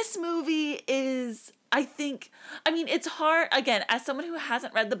 This movie is, it's hard, again, as someone who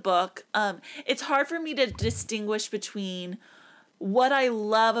hasn't read the book, it's hard for me to distinguish between what I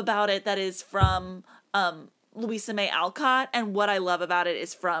love about it that is from Louisa May Alcott and what I love about it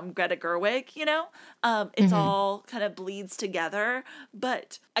is from Greta Gerwig, It's all kind of bleeds together.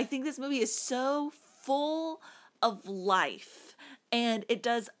 But I think this movie is so full of life, and it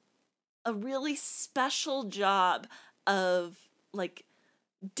does a really special job of, like,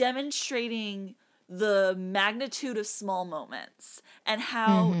 demonstrating the magnitude of small moments and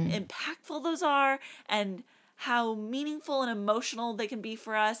how impactful those are and how meaningful and emotional they can be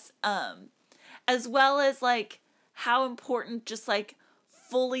for us, as well as like how important just like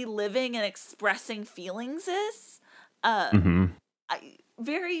fully living and expressing feelings is. I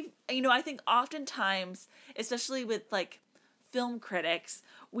think oftentimes, especially with like film critics,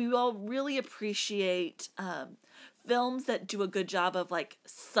 we all really appreciate films that do a good job of like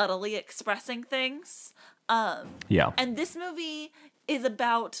subtly expressing things. Yeah. And this movie is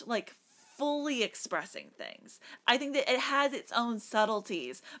about like fully expressing things. I think that it has its own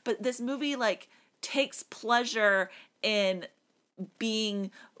subtleties, but this movie like takes pleasure in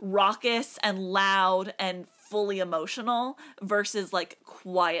being raucous and loud and fully emotional versus like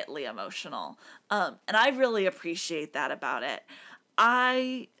quietly emotional. And I really appreciate that about it.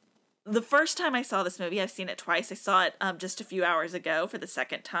 The first time I saw this movie, I've seen it twice. I saw it just a few hours ago for the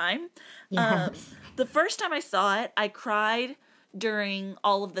second time. Yes. The first time I saw it, I cried during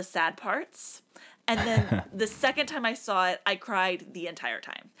all of the sad parts. And then the second time I saw it, I cried the entire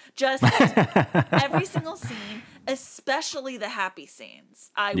time. Just every single scene, especially the happy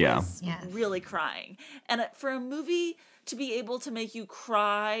scenes. I was really crying. And for a movie to be able to make you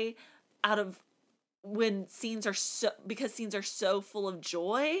cry out of when scenes are so full of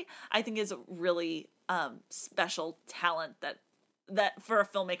joy, I think is a really special talent that for a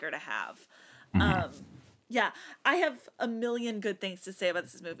filmmaker to have. Yeah, I have a million good things to say about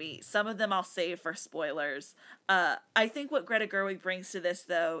this movie. Some of them I'll save for spoilers. I think what Greta Gerwig brings to this,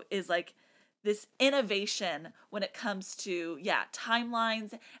 though, is like this innovation when it comes to,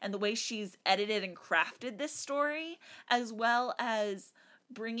 timelines and the way she's edited and crafted this story, as well as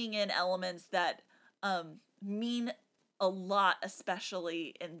bringing in elements that mean a lot,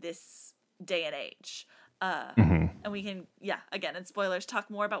 especially in this day and age. And we can, again, in spoilers, talk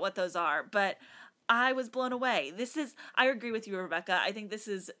more about what those are. But I was blown away. I agree with you, Rebecca. I think this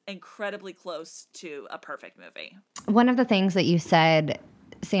is incredibly close to a perfect movie. One of the things that you said,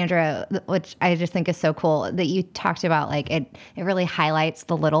 Sandra, which I just think is so cool, that you talked about, like it really highlights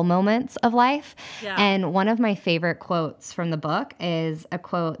the little moments of life. Yeah. And one of my favorite quotes from the book is a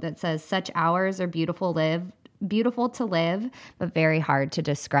quote that says, "Such hours are beautiful to live, but very hard to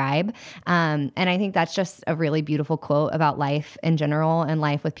describe." And I think that's just a really beautiful quote about life in general and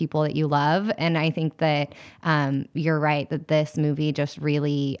life with people that you love. And I think that you're right that this movie just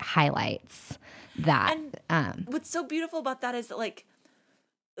really highlights that. And what's so beautiful about that is that like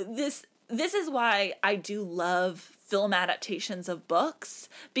this is why I do love film adaptations of books,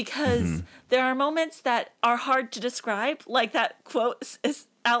 because there are moments that are hard to describe, like that quote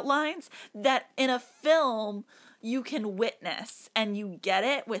outlines, that in a film you can witness and you get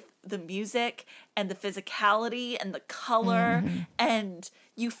it with the music and the physicality and the color, and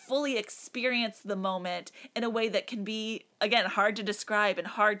you fully experience the moment in a way that can be, again, hard to describe and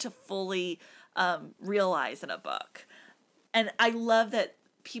hard to fully realize in a book. And I love that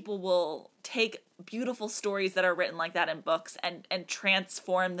people will take beautiful stories that are written like that in books and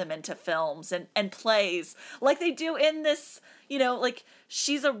transform them into films and plays like they do in this, like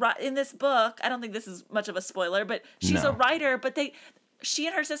in this book. I don't think this is much of a spoiler, but she's a writer, but she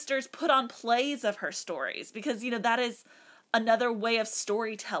and her sisters put on plays of her stories because, that is another way of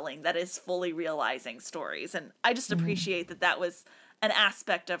storytelling that is fully realizing stories. And I just appreciate that was an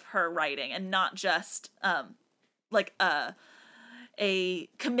aspect of her writing and not just like a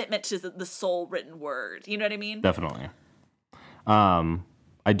commitment to the sole written word. You know what I mean? Definitely.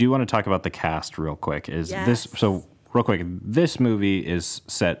 I do want to talk about the cast real quick. Real quick, this movie is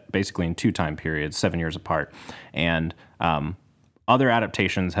set basically in two time periods, 7 years apart. And other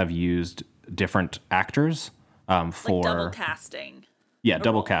adaptations have used different actors for... Like double casting. Yeah,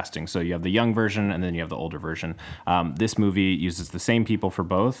 double casting. So you have the young version and then you have the older version. This movie uses the same people for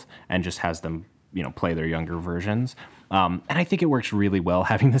both and just has them, play their younger versions. And I think it works really well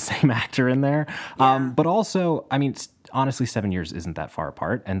having the same actor in there. But also, honestly, 7 years isn't that far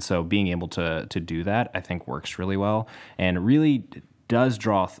apart. And so being able to do that, I think works really well and really does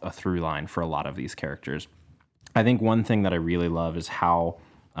draw a through line for a lot of these characters. I think one thing that I really love is how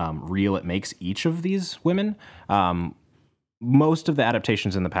real it makes each of these women. Most of the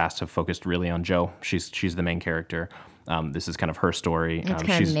adaptations in the past have focused really on Jo. She's the main character. This is kind of her story. It's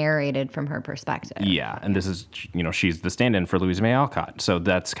kind of narrated from her perspective. Yeah, and this is, she's the stand-in for Louisa May Alcott. So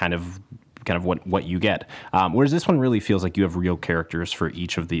that's kind of what you get. Whereas this one really feels like you have real characters for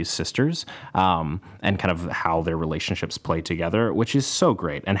each of these sisters and kind of how their relationships play together, which is so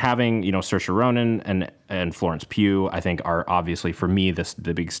great. And having, Saoirse Ronan and Florence Pugh, I think are obviously, for me,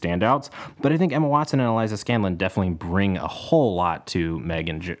 the big standouts. But I think Emma Watson and Eliza Scanlen definitely bring a whole lot to Meg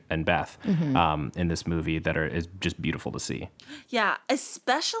and Beth in this movie that is just beautiful to see. Yeah,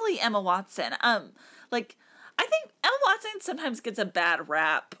 especially Emma Watson. I think Emma Watson sometimes gets a bad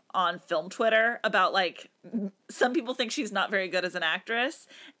rap on film Twitter about, some people think she's not very good as an actress,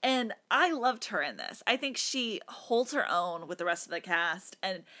 and I loved her in this. I think she holds her own with the rest of the cast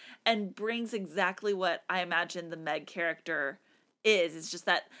and brings exactly what I imagine the Meg character is. It's just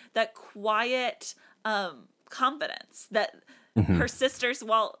that quiet confidence that her sisters,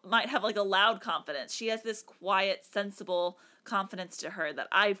 while might have like a loud confidence, she has this quiet, sensible confidence to her that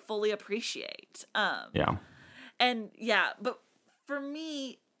I fully appreciate. Yeah. And yeah, but for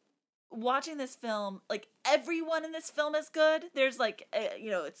me, watching this film, like everyone in this film is good. There's like,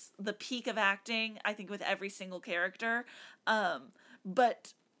 it's the peak of acting, I think, with every single character.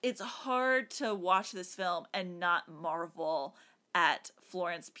 But it's hard to watch this film and not marvel at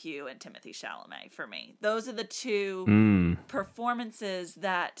Florence Pugh and Timothée Chalamet for me. Those are the two performances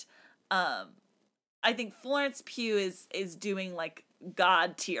that I think Florence Pugh is doing like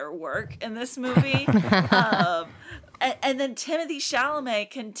God tier work in this movie. And then Timothée Chalamet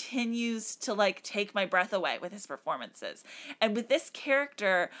continues to like take my breath away with his performances. And with this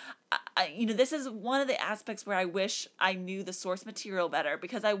character, this is one of the aspects where I wish I knew the source material better,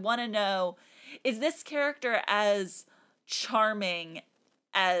 because I want to know, is this character as charming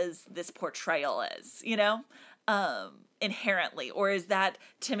as this portrayal is, inherently, or is that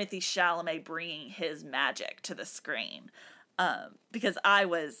Timothée Chalamet bringing his magic to the screen? Because I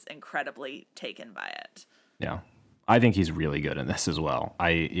was incredibly taken by it. Yeah. I think he's really good in this as well.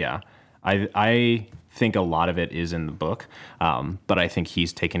 I think a lot of it is in the book, but I think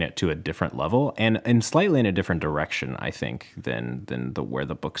he's taken it to a different level and slightly in a different direction, I think, than where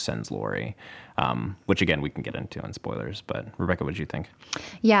the book sends Laurie, which again we can get into in spoilers. But Rebecca, what did you think?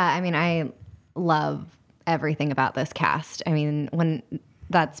 Yeah, I mean, I love everything about this cast. I mean,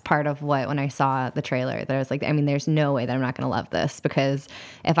 that's part of when I saw the trailer, that I was like, I mean, there's no way that I'm not going to love this, because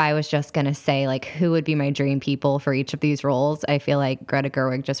if I was just going to say like who would be my dream people for each of these roles, I feel like Greta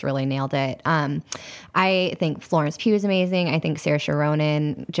Gerwig just really nailed it. I think Florence Pugh is amazing. I think Saoirse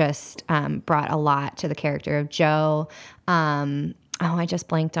Ronan just brought a lot to the character of Jo. I just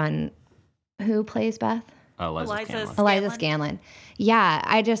blanked on who plays Beth. Eliza Scanlon. Yeah,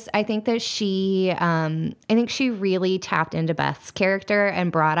 I think that she really tapped into Beth's character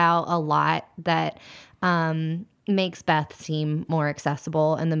and brought out a lot that makes Beth seem more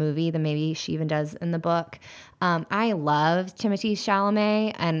accessible in the movie than maybe she even does in the book. I love Timothée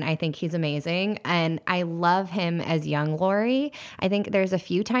Chalamet, and I think he's amazing. And I love him as young Laurie. I think there's a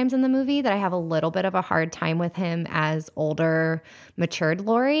few times in the movie that I have a little bit of a hard time with him as older, matured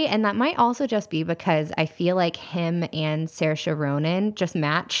Laurie. And that might also just be because I feel like him and Saoirse Ronan just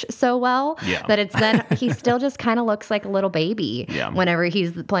match so well that it's then he still just kind of looks like a little baby whenever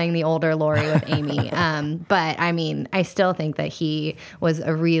he's playing the older Laurie with Amy. But I mean, I still think that he was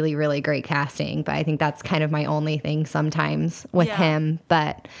a really, really great casting. But I think that's kind of my only thing sometimes with him.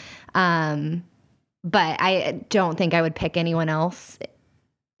 But I don't think I would pick anyone else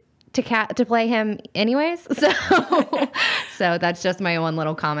to play him anyways. So that's just my one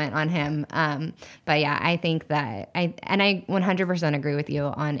little comment on him. But yeah, I think that I 100% agree with you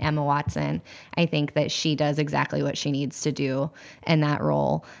on Emma Watson. I think that she does exactly what she needs to do in that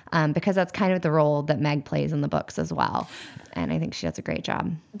role, because that's kind of the role that Meg plays in the books as well. And I think she does a great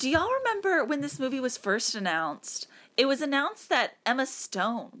job. Do y'all remember when this movie was first announced? It was announced that Emma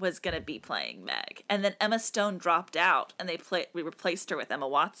Stone was going to be playing Meg, and then Emma Stone dropped out, and we replaced her with Emma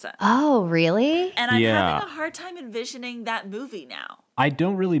Watson. Oh, really? And I'm having a hard time envisioning that movie now. I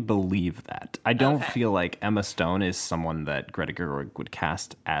don't really believe that. I don't feel like Emma Stone is someone that Greta Gerwig would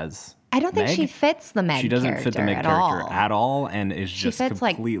cast as I don't think Meg. She fits the Meg She doesn't fit the Meg character at all, and is just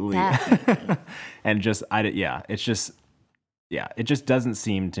completely and just it just doesn't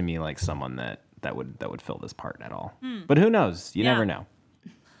seem to me like someone that would fill this part at all. But who knows? You never know.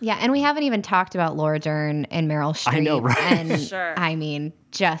 Yeah, and we haven't even talked about Laura Dern and Meryl Streep. I know, right? And I mean,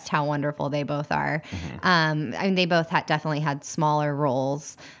 just how wonderful they both are. I mean, they both definitely had smaller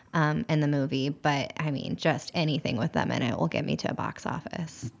roles in the movie, but I mean, just anything with them in it will get me to a box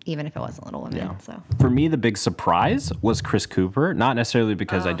office, even if it wasn't Little Women. Yeah. So for me, the big surprise was Chris Cooper. Not necessarily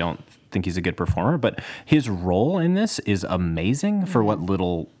because I don't think he's a good performer, but his role in this is amazing for what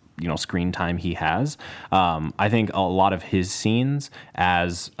little screen time he has. I think a lot of his scenes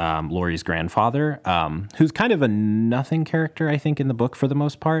as Laurie's grandfather, who's kind of a nothing character, I think, in the book for the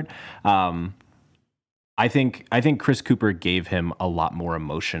most part. I think Chris Cooper gave him a lot more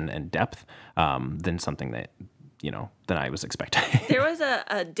emotion and depth than something that than I was expecting. There was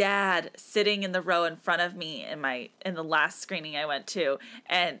a dad sitting in the row in front of me in the last screening I went to,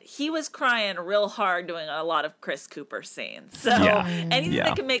 and he was crying real hard doing a lot of Chris Cooper scenes. So anything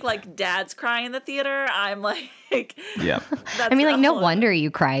that can make like dads cry in the theater, I'm like, I mean, like no wonder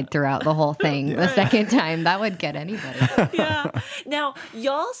you cried throughout the whole thing the second time. That would get anybody. Now,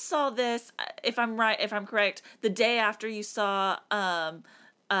 y'all saw this, if I'm correct, the day after you saw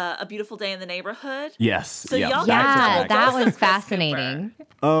A Beautiful Day in the Neighborhood. Yes. So yep, y'all Yeah, got that dose of was Chris fascinating. Cooper.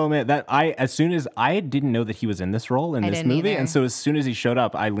 Oh man, as soon as I didn't know that he was in this role in I this didn't movie, either. and so as soon as he showed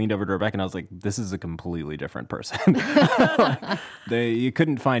up, I leaned over to Rebecca and I was like, "This is a completely different person." You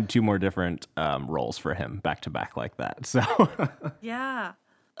couldn't find two more different roles for him back to back like that. So Yeah.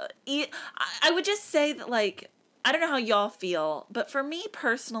 I would just say that, like, I don't know how y'all feel, but for me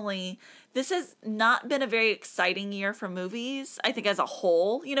personally, this has not been a very exciting year for movies. I think as a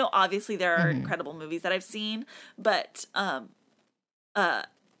whole, you know, obviously there are incredible movies that I've seen, but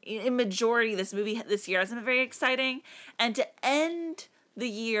in majority, this movie this year hasn't been very exciting. And to end the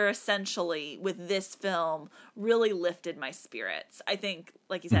year essentially with this film really lifted my spirits. I think,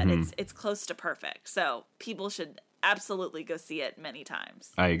 like you said, it's close to perfect. So people should absolutely go see it many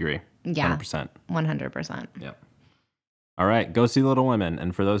times. I agree. Yeah. 100%. 100%. Yep. All right, go see Little Women.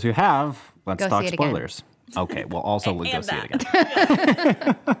 And for those who have, let's Go talk see it again. spoilers. Okay, well, also go And see it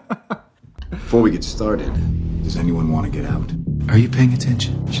that. again. Before we get started, does anyone want to get out? Are you paying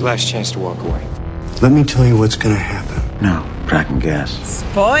attention? It's your last chance to walk away. Let me tell you what's gonna happen. No, Dragon gas.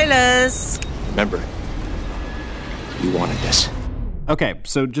 Spoilers! Remember, you wanted this. Okay,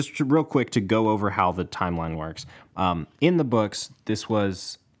 so just real quick to go over how the timeline works. In the books, this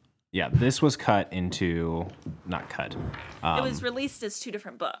was cut into, not cut. It was released as two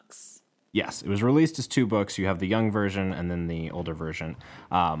different books. Yes, it was released as two books. You have the young version and then the older version.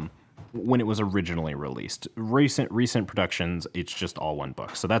 When it was originally released, recent productions, it's just all one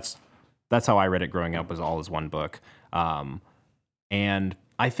book. So that's how I read it growing up, was all as one book. And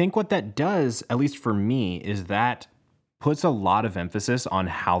I think what that does, at least for me, is that puts a lot of emphasis on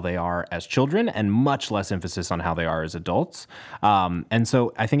how they are as children and much less emphasis on how they are as adults. And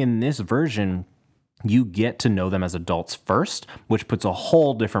so I think in this version, you get to know them as adults first, which puts a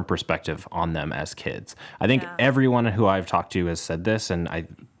whole different perspective on them as kids. I think everyone who I've talked to has said this, and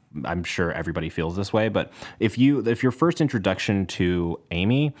I'm sure everybody feels this way, but if your first introduction to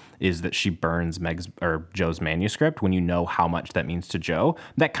Amy is that she burns Joe's manuscript, when you know how much that means to Joe,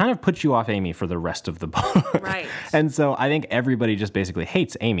 that kind of puts you off Amy for the rest of the book. Right. And so I think everybody just basically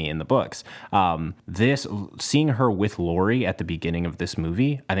hates Amy in the books. Seeing her with Laurie at the beginning of this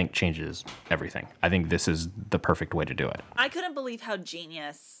movie, I think changes everything. I think this is the perfect way to do it. I couldn't believe how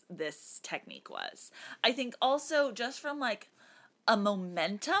genius this technique was. I think also just from like a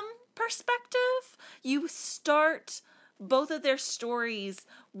momentum perspective, you start both of their stories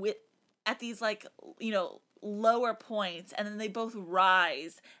at these, like, you know, lower points, and then they both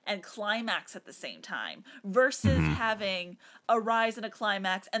rise and climax at the same time, versus having a rise and a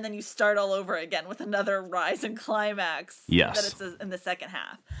climax and then you start all over again with another rise and climax. Yes. That it's in the second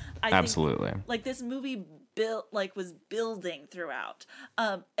half. I Absolutely. think, like, this movie was building throughout.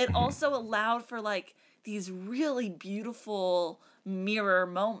 It also allowed for, like, these really beautiful mirror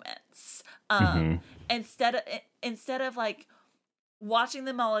moments. Instead of like watching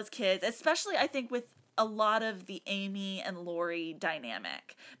them all as kids, especially I think with a lot of the Amy and Laurie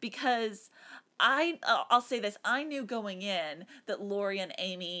dynamic, because I'll say this, I knew going in that Laurie and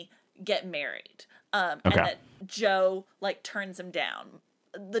Amy get married, and that Joe, like, turns him down.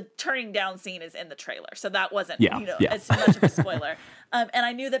 The turning down scene is in the trailer, so that wasn't as much of a spoiler. And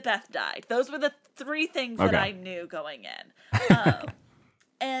I knew that Beth died. Those were the three things that I knew going in.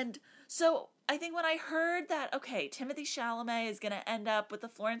 And so I think when I heard that, okay, Timothée Chalamet is going to end up with the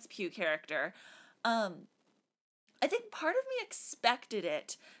Florence Pugh character, I think part of me expected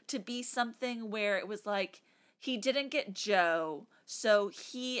it to be something where it was like he didn't get Joe, so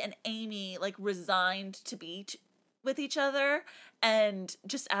he and Amy, like, resigned to be with each other, and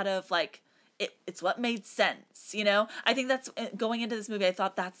just out of, like, it's what made sense, you know? I think that's, going into this movie, I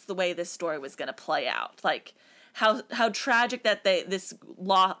thought that's the way this story was going to play out. Like, how tragic that this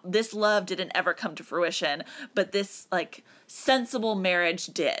love didn't ever come to fruition, but this, like, sensible marriage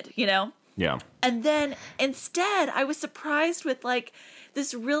did, you know? Yeah. And then instead, I was surprised with, like,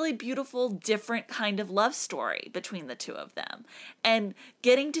 this really beautiful, different kind of love story between the two of them. And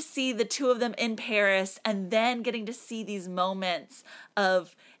getting to see the two of them in Paris, and then getting to see these moments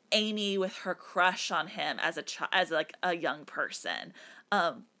of Amy with her crush on him as a young person,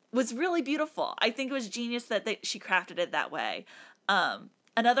 was really beautiful. I think it was genius that she crafted it that way.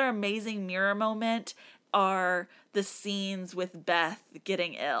 Another amazing mirror moment are the scenes with Beth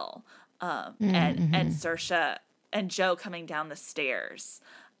getting ill, and Saoirse and Joe coming down the stairs.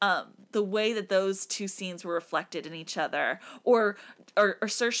 The way that those two scenes were reflected in each other, or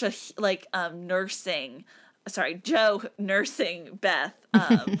Saoirse, like, Joe nursing Beth,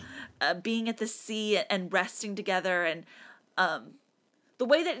 being at the sea and resting together, and the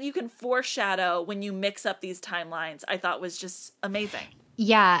way that you can foreshadow when you mix up these timelines, I thought was just amazing.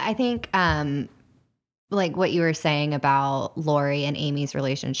 Yeah, I think like what you were saying about Laurie and Amy's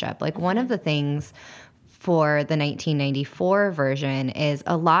relationship, like one of the things for the 1994 version is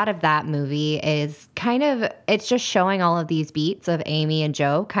a lot of that movie is kind of, it's just showing all of these beats of Amy and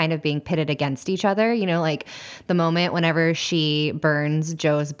Joe kind of being pitted against each other, you know, like the moment whenever she burns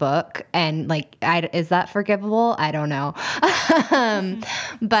Joe's book and like, is that forgivable? I don't know.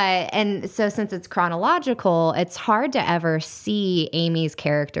 But, and so since it's chronological, it's hard to ever see Amy's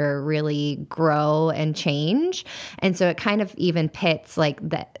character really grow and change. And so it kind of even pits like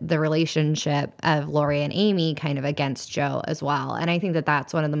the relationship of Laurie and Amy kind of against Joe as well. And I think that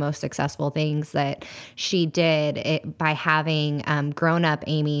that's one of the most successful things that she did by having grown up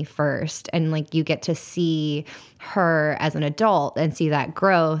Amy first. And like you get to see her as an adult and see that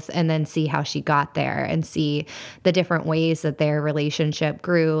growth and then see how she got there and see the different ways that their relationship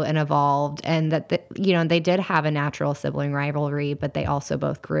grew and evolved, and that you know, they did have a natural sibling rivalry, but they also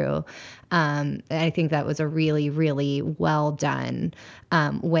both grew. I think that was a really, really well done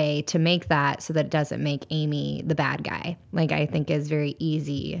way to make that so that it doesn't make Amy the bad guy. Like I think is very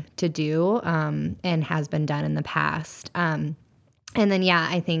easy to do and has been done in the past. And then, yeah,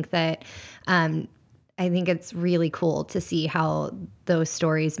 I think that I think it's really cool to see how those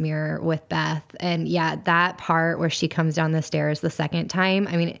stories mirror with Beth. And yeah, that part where she comes down the stairs the second time,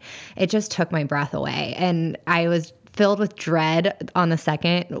 I mean, it just took my breath away. And I was filled with dread on the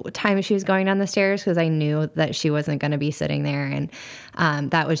second time she was going down the stairs because I knew that she wasn't going to be sitting there.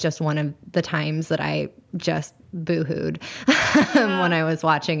 And that was just one of the times that I just boo-hooed when I was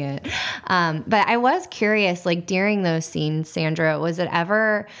watching it. But I was curious, like during those scenes, Sandra, was it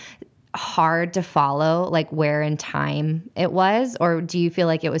ever hard to follow like where in time it was, or do you feel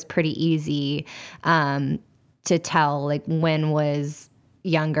like it was pretty easy to tell like when was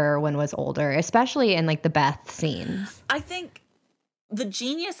younger, when was older, especially in like the Beth scenes? I think the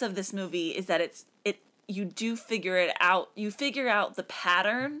genius of this movie is that you do figure it out. You figure out the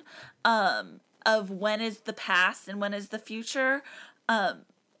pattern of when is the past and when is the future.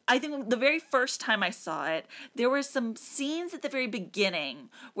 I think the very first time I saw it, there were some scenes at the very beginning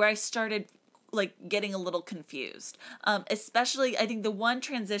where I started like getting a little confused. Especially, I think the one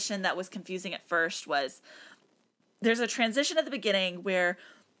transition that was confusing at first was there's a transition at the beginning where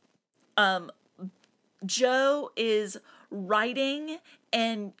Joe is writing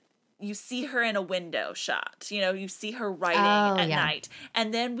and you see her in a window shot. You know, you see her writing at night.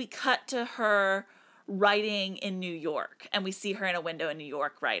 And then we cut to her writing in New York, and we see her in a window in New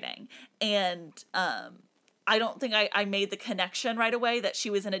York writing. And I don't think I made the connection right away that she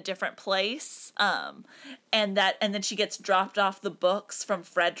was in a different place. And then she gets dropped off the books from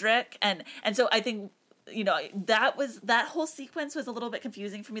Frederick. And so I think, you know, that whole sequence was a little bit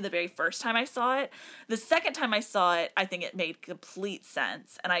confusing for me the very first time I saw it. The second time I saw it, I think it made complete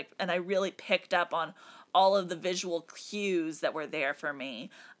sense. And I really picked up on all of the visual cues that were there for me.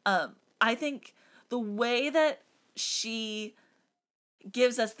 I think the way that she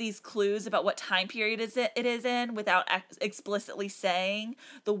gives us these clues about what time period it is in without explicitly saying,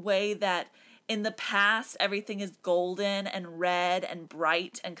 the way that in the past everything is golden and red and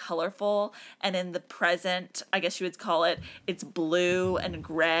bright and colorful, and in the present, I guess you would call it, it's blue and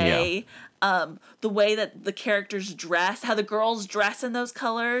gray. Yeah. The way that the characters dress, how the girls dress in those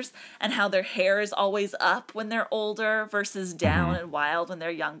colors, and how their hair is always up when they're older versus down and wild when they're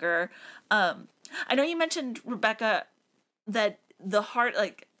younger. I know you mentioned, Rebecca, that the heart,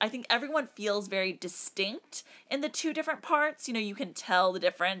 like, I think everyone feels very distinct in the two different parts. You know, you can tell the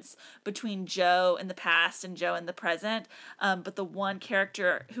difference between Joe in the past and Joe in the present. But the one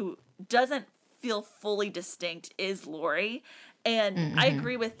character who doesn't feel fully distinct is Laurie. And I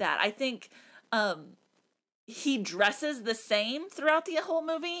agree with that. I think he dresses the same throughout the whole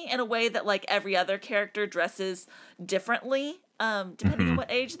movie in a way that, like, every other character dresses differently, depending on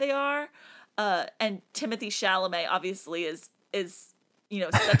what age they are. And Timothée Chalamet obviously is you know,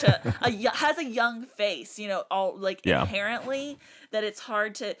 such has a young face, you know, all like inherently, that it's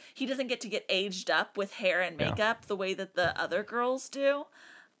hard to, he doesn't get to get aged up with hair and makeup the way that the other girls do.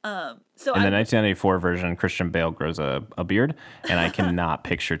 So in the 1994 version, Christian Bale grows a beard, and I cannot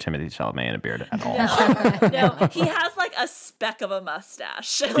picture Timothée Chalamet in a beard at all. No, he has like a speck of a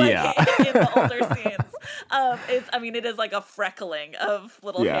mustache, like, in the older scenes. It is like a freckling of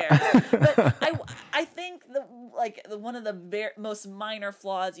little hairs. But I think one of the most minor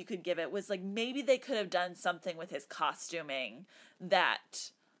flaws you could give it was like maybe they could have done something with his costuming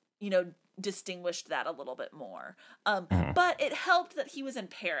that, you know, distinguished that a little bit more. But it helped that he was in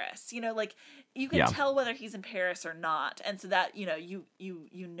Paris. You know, like you can tell whether he's in Paris or not, and so that, you know, you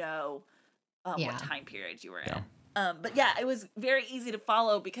know what time period you were in. But yeah, it was very easy to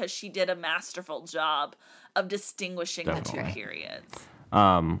follow because she did a masterful job of distinguishing the two periods.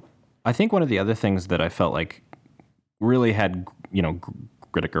 I think one of the other things that I felt like really had,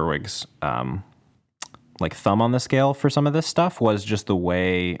 Greta Gerwig's like thumb on the scale for some of this stuff was just the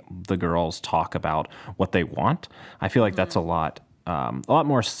way the girls talk about what they want. I feel like that's a lot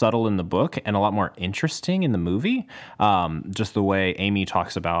more subtle in the book and a lot more interesting in the movie. Just the way Amy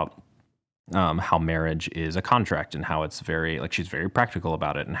talks about how marriage is a contract and how it's she's very practical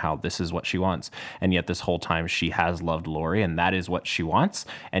about it and how this is what she wants. And yet this whole time she has loved Laurie and that is what she wants.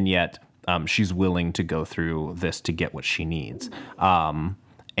 And yet she's willing to go through this to get what she needs.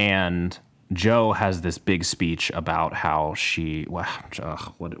 And Joe has this big speech about how she,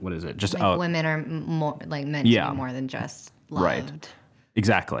 what is it? Just women are more meant to be more than just loved. Right.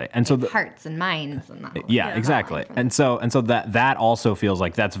 Exactly. And so hearts and minds and that. Yeah, exactly. And so that also feels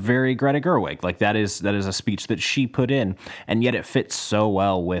like that's very Greta Gerwig. Like that is a speech that she put in, and yet it fits so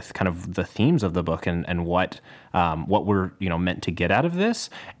well with kind of the themes of the book and what we're meant to get out of this,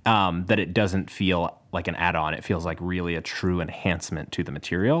 that it doesn't feel like an add-on. It feels like really a true enhancement to the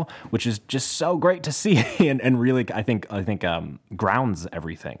material, which is just so great to see and really I think grounds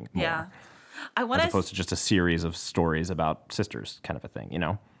everything more. Yeah. As opposed to just a series of stories about sisters kind of a thing,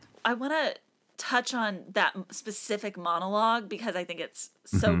 I want to touch on that specific monologue because I think it's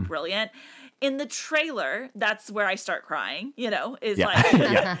so brilliant. In the trailer, that's where I start crying, is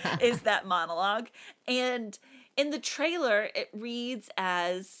that monologue. And in the trailer, it reads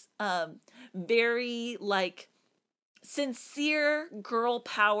as very like sincere girl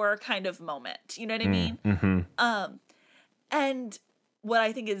power kind of moment. You know what I mean? Mm-hmm. And what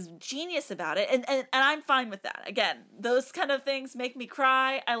I think is genius about it, and I'm fine with that. Again, those kind of things make me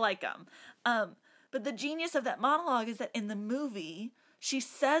cry. I like them. But the genius of that monologue is that in the movie, she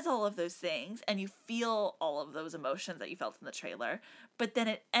says all of those things, and you feel all of those emotions that you felt in the trailer. But then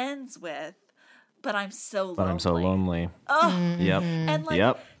it ends with, "But I'm so lonely." But I'm so lonely. Oh, yep. And like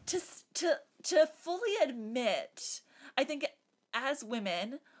yep. to fully admit, I think as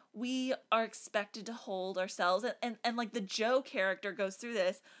women, we are expected to hold ourselves, and like the Joe character goes through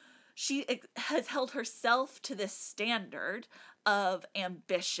this. She has held herself to this standard of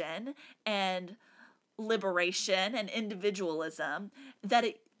ambition and liberation and individualism that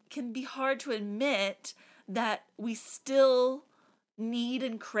it can be hard to admit that we still need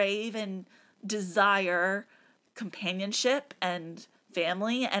and crave and desire companionship and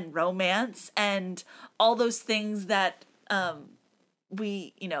family and romance and all those things that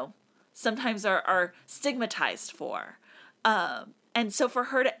we, sometimes are stigmatized for. And so for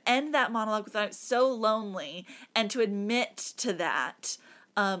her to end that monologue with "I'm so lonely" and to admit to that,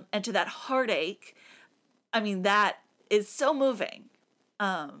 and to that heartache, I mean, that is so moving.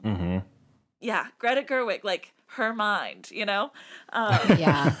 Yeah, Greta Gerwig, like her mind,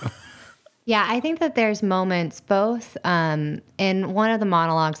 Yeah. Yeah, I think that there's moments both in one of the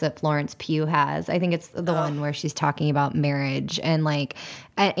monologues that Florence Pugh has. I think it's the one where she's talking about marriage and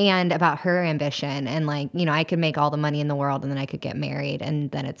and about her ambition and I could make all the money in the world and then I could get married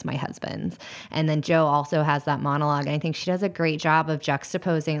and then it's my husband's. And then Joe also has that monologue, and I think she does a great job of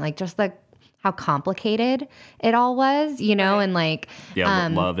juxtaposing just how complicated it all was,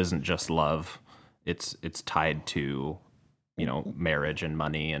 and love isn't just love. It's tied to marriage and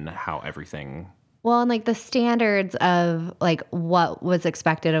money and how everything. Well, and the standards of what was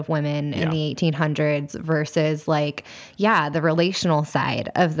expected of women in the 1800s versus the relational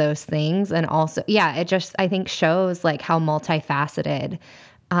side of those things. And also, it just, I think shows how multifaceted,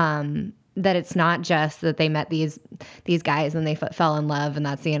 that it's not just that they met these guys and they fell in love and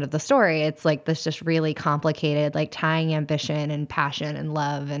that's the end of the story. It's this just really complicated, tying ambition and passion and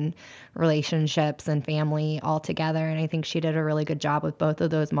love and relationships and family all together. And I think she did a really good job with both of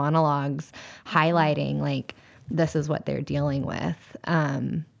those monologues, highlighting this is what they're dealing with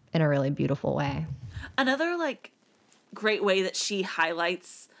in a really beautiful way. Another great way that she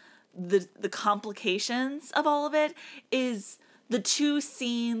highlights the complications of all of it is the two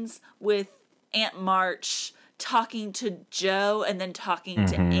scenes with Aunt March talking to Joe and then talking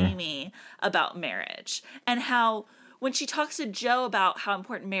to Amy about marriage, and how when she talks to Joe about how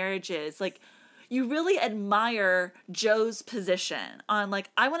important marriage is, you really admire Joe's position on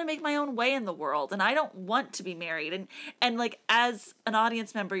I want to make my own way in the world and I don't want to be married. And as an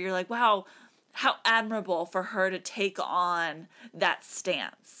audience member, you're like, wow, how admirable for her to take on that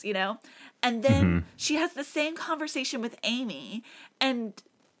stance, And then she has the same conversation with Amy, and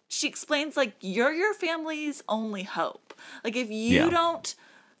she explains you're your family's only hope. If you don't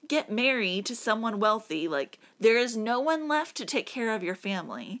get married to someone wealthy, there is no one left to take care of your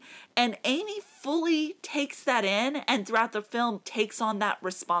family. And Amy fully takes that in and throughout the film takes on that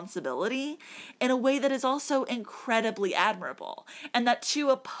responsibility in a way that is also incredibly admirable. And that two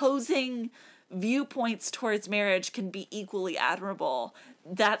opposing viewpoints towards marriage can be equally admirable.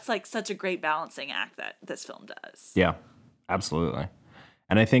 That's like such a great balancing act that this film does. Yeah, absolutely.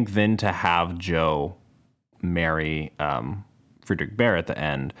 And I think then to have Jo marry Friedrich Baer at the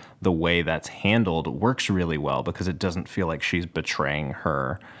end, the way that's handled works really well because it doesn't feel like she's betraying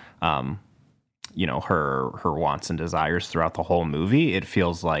her, her wants and desires throughout the whole movie. It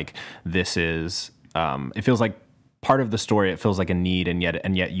feels like this is, it feels like part of the story. It feels like a need, and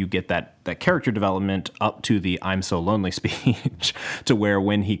yet you get that character development up to the "I'm so lonely" speech, to where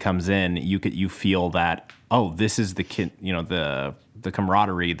when he comes in, you feel that, oh, this is the kid, the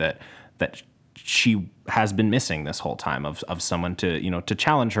camaraderie that she has been missing this whole time of someone to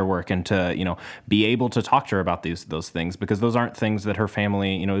challenge her work and to be able to talk to her about those things, because those aren't things that her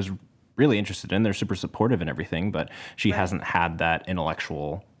family is really interested in. They're super supportive and everything, but she hasn't had that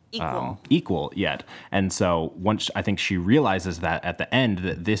intellectual equal yet. And so once I think she realizes that at the end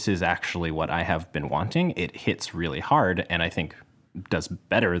that this is actually what I have been wanting, it hits really hard, and I think does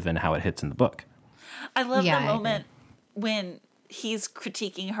better than how it hits in the book. I love the moment when he's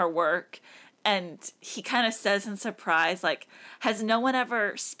critiquing her work and he kind of says in surprise, like, has no one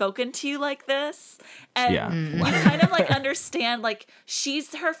ever spoken to you like this? And you kind of like understand, like,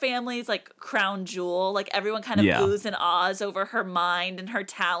 she's her family's like crown jewel. Like everyone kind of oohs and ahs over her mind and her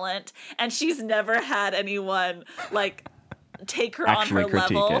talent. And she's never had anyone like take her on her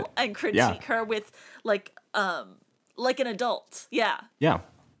level and critique her with like an adult. Yeah. Yeah.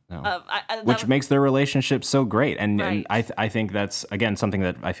 No. Which makes their relationship so great. And I think that's, again, something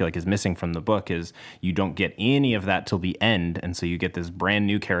that I feel like is missing from the book is you don't get any of that till the end. And so you get this brand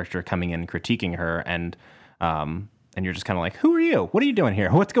new character coming in critiquing her, and you're just kind of like, who are you? What are you doing here?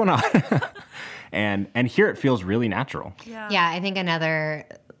 What's going on? and here it feels really natural. Yeah, I think another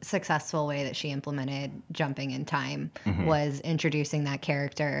successful way that she implemented jumping in time was introducing that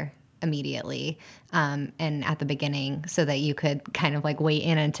character immediately and at the beginning, so that you could kind of like wait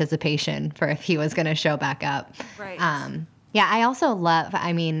in anticipation for if he was going to show back up. Right. I also love,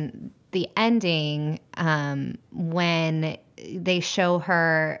 the ending when they show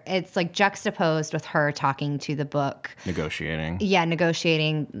her, it's like juxtaposed with her talking to the book.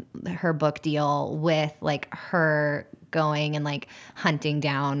 Negotiating her book deal with like her going and like hunting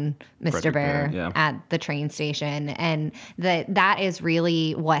down Mr. Bear at the train station. And that is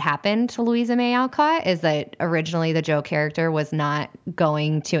really what happened to Louisa May Alcott, is that originally the Jo character was not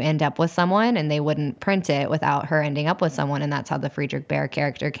going to end up with someone, and they wouldn't print it without her ending up with someone. And that's how the Friedrich Baer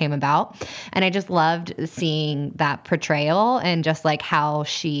character came about. And I just loved seeing that portrayal and just like how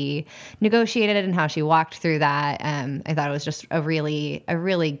she negotiated and how she walked through that. I thought it was just a really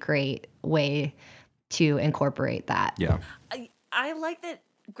great way to incorporate that. Yeah. I like that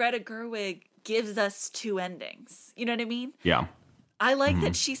Greta Gerwig gives us two endings. You know what I mean? Yeah. I like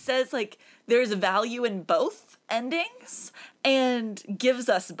that she says like there's value in both endings and gives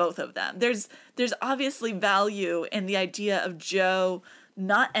us both of them. There's obviously value in the idea of Jo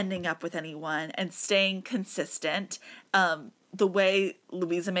not ending up with anyone and staying consistent, the way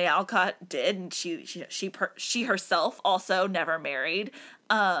Louisa May Alcott did, and she herself also never married,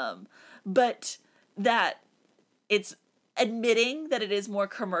 but that it's admitting that it is more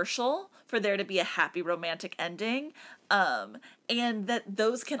commercial for there to be a happy romantic ending, and that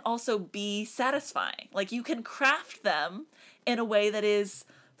those can also be satisfying. Like you can craft them in a way that is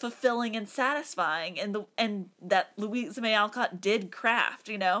fulfilling and satisfying, and that Louisa May Alcott did craft,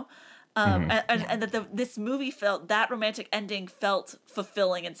 and that this movie that romantic ending felt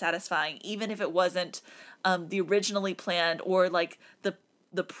fulfilling and satisfying, even if it wasn't the originally planned or like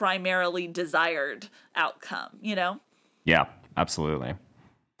the primarily desired outcome, Yeah, absolutely.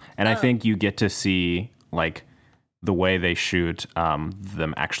 And I think you get to see like the way they shoot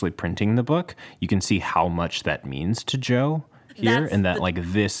them actually printing the book. You can see how much that means to Jo here, and that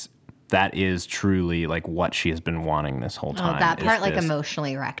that is truly like what she has been wanting this whole time. Oh, that part like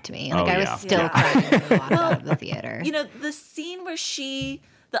emotionally wrecked me. Like I was still crying when we walked out of the theater. The scene where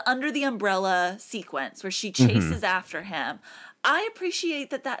the under the umbrella sequence where she chases after him, I appreciate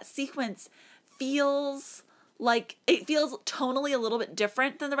that sequence feels like it feels tonally a little bit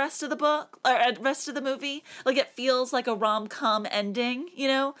different than the rest of the book or rest of the movie. Like it feels like a rom-com ending,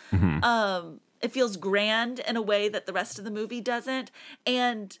 it feels grand in a way that the rest of the movie doesn't.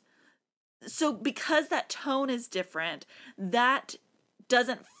 And so because that tone is different, that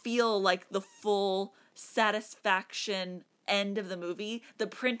doesn't feel like the full satisfaction end of the movie, the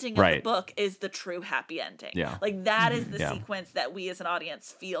printing of the book is the true happy ending. Yeah. Like that is the sequence that we as an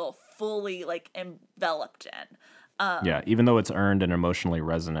audience feel fully like enveloped in. Even though it's earned and emotionally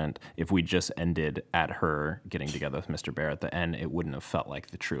resonant, if we just ended at her getting together with Mr. Bear at the end, it wouldn't have felt like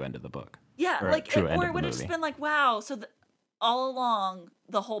the true end of the book. Yeah, or it would have just been like, wow, so all along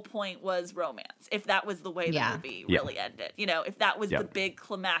the whole point was romance, if that was the way the movie really ended. You know, if that was the big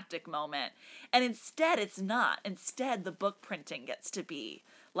climactic moment. And instead, it's not. Instead, the book printing gets to be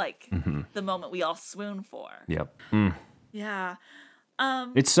like the moment we all swoon for. Yep. Yeah.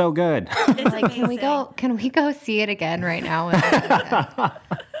 It's so good. It's like, can we go see it again right now?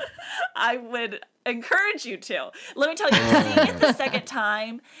 I would encourage you to. Let me tell you, seeing it the second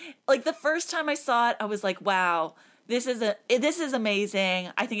time, like the first time I saw it, I was like, wow, this is amazing.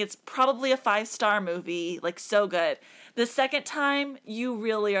 I think it's probably a 5-star movie, like so good. The second time, you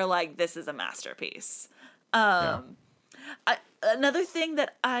really are like, this is a masterpiece. Another thing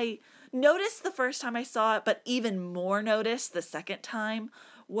that I noticed the first time I saw it, but even more noticed the second time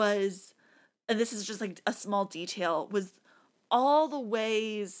was, and this is just like a small detail, was all the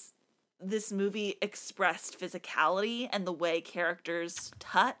ways this movie expressed physicality and the way characters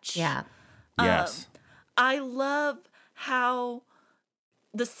touch. Yeah. Yes. I love how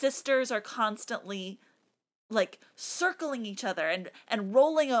the sisters are constantly like circling each other and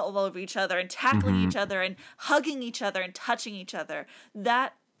rolling all over each other and tackling each other and hugging each other and touching each other.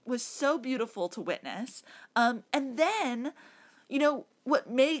 That was so beautiful to witness. And then, you know, what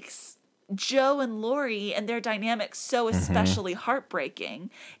makes Joe and Laurie and their dynamic so especially heartbreaking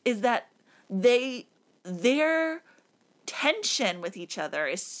is that their tension with each other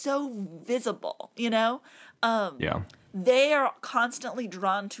is so visible, you know? They are constantly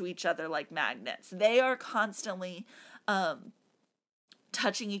drawn to each other like magnets. They are constantly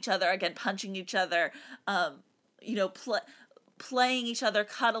touching each other, again, punching each other, you know, playing each other,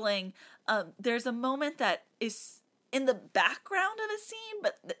 cuddling. There's a moment that is in the background of a scene,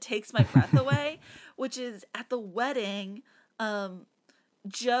 but that takes my breath away, which is at the wedding.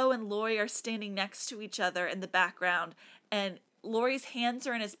 Joe and Laurie are standing next to each other in the background, and Laurie's hands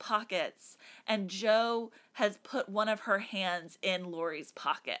are in his pockets, and Joe has put one of her hands in Laurie's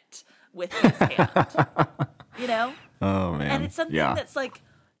pocket with his hand. You know? Oh, man. And it's something that's like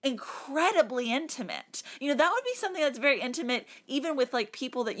incredibly intimate. You know, that would be something that's very intimate even with like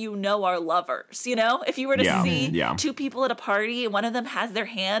people that you know are lovers, you know? If you were to see two people at a party and one of them has their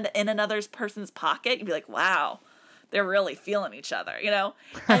hand in another person's pocket, you'd be like, wow, they're really feeling each other, you know?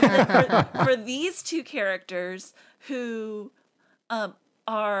 And then for these two characters who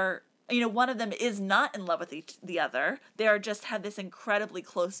are, you know, one of them is not in love with the other, they are just have this incredibly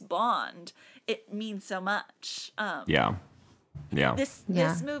close bond, it means so much. This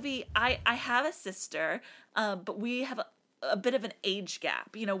movie, I have a sister, but we have a bit of an age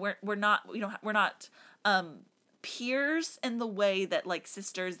gap. You know, we're not peers in the way that like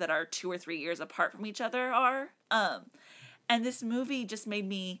sisters that are 2 or 3 years apart from each other are. And this movie just made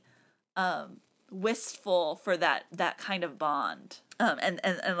me wistful for that kind of bond, and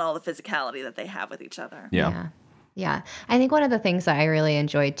all the physicality that they have with each other. Yeah. I think one of the things that I really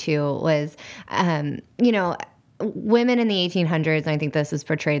enjoyed too was, you know, women in the 1800s, and I think this is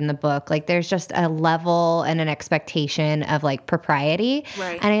portrayed in the book, like there's just a level and an expectation of like propriety.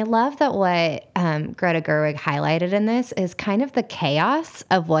 Right. And I love that what Greta Gerwig highlighted in this is kind of the chaos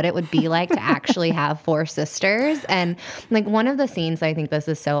of what it would be like to actually have 4 sisters. And like one of the scenes I think this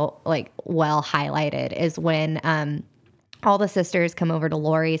is so like well highlighted is when all the sisters come over to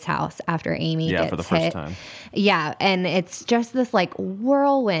Laurie's house after Amy gets for the first hit. time. Yeah, and it's just this like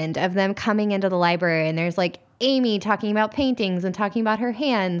whirlwind of them coming into the library, and there's like Amy talking about paintings and talking about her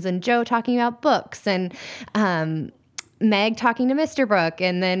hands, and Joe talking about books, and Meg talking to Mr. Brooke,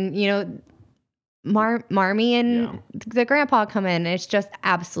 and then, you know, Marmee and the grandpa come in, and it's just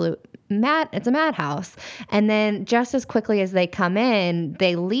absolute it's a madhouse. And then just as quickly as they come in,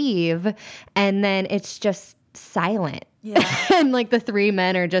 they leave, and then it's just silent. Yeah. And like the 3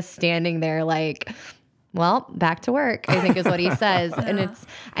 men are just standing there like, well, back to work, I think is what he says. And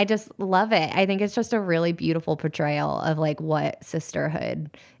I just love it. I think it's just a really beautiful portrayal of like what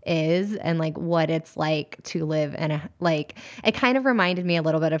sisterhood is and like what it's like to live in like, it kind of reminded me a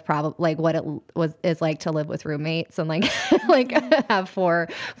little bit of like what it is like to live with roommates and like, like have four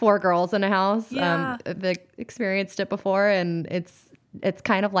girls in a house. I've experienced it before, and it's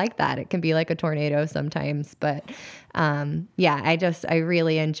kind of like that. It can be like a tornado sometimes, but I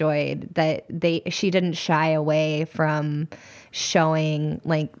really enjoyed that she didn't shy away from showing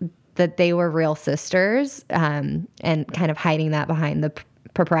like that they were real sisters, and kind of hiding that behind the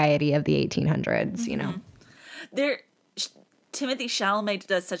propriety of the 1800s, you know. Timothy Chalamet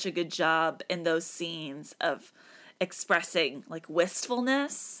does such a good job in those scenes of expressing like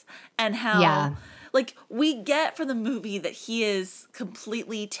wistfulness and how like we get from the movie that he is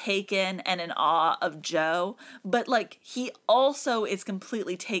completely taken and in awe of Joe, but like he also is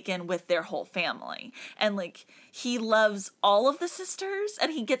completely taken with their whole family. And like he loves all of the sisters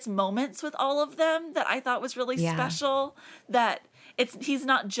and he gets moments with all of them that I thought was really special, that he's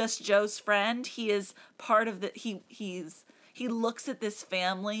not just Joe's friend, he is part of the he looks at this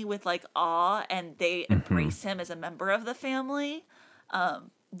family with like awe and they embrace him as a member of the family.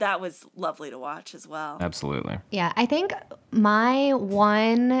 That was lovely to watch as well. Absolutely. Yeah, I think my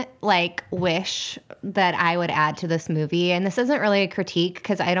one like wish that I would add to this movie, and this isn't really a critique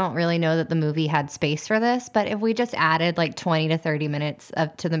because I don't really know that the movie had space for this, but if we just added like 20 to 30 minutes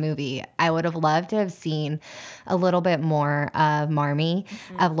to the movie, I would have loved to have seen a little bit more of Marmee,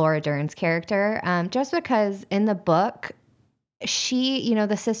 of Laura Dern's character, just because in the book, she, you know,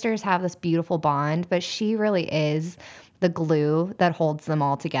 the sisters have this beautiful bond, but she really is the glue that holds them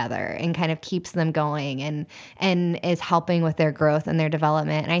all together and kind of keeps them going and is helping with their growth and their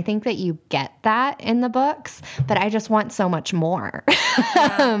development. And I think that you get that in the books, but I just want so much more.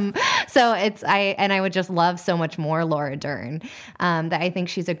 So I would just love so much more Laura Dern. That I think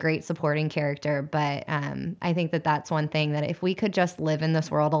she's a great supporting character, but I think that that's one thing that if we could just live in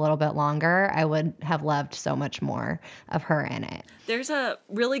this world a little bit longer, I would have loved so much more of her in it. There's a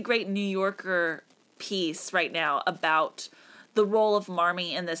really great New Yorker piece right now about the role of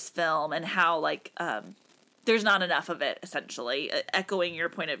Marmee in this film and how like there's not enough of it, essentially, echoing your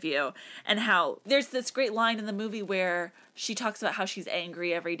point of view, and how there's this great line in the movie where she talks about how she's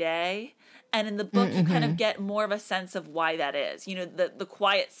angry every day, and in the book you kind of get more of a sense of why that is, you know, the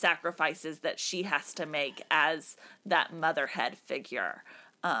quiet sacrifices that she has to make as that motherhead figure.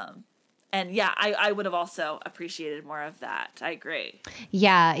 And yeah, I would have also appreciated more of that. I agree.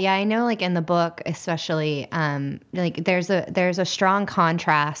 Yeah, I know. Like in the book, especially, like there's a strong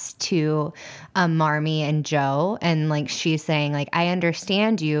contrast to Marmee and Joe, and like she's saying, like I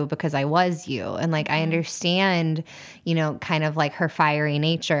understand you because I was you, and like I understand, you know, kind of like her fiery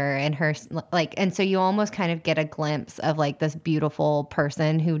nature and her like, and so you almost kind of get a glimpse of like this beautiful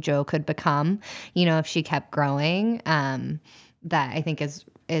person who Joe could become, you know, if she kept growing. That I think is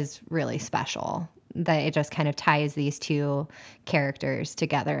really special, that it just kind of ties these two characters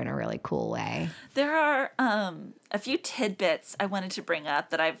together in a really cool way. There are a few tidbits I wanted to bring up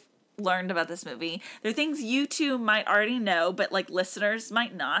that I've learned about this movie. They're things you two might already know, but like listeners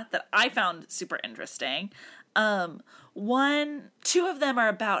might not, that I found super interesting. Two of them are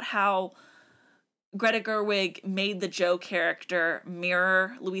about how Greta Gerwig made the Joe character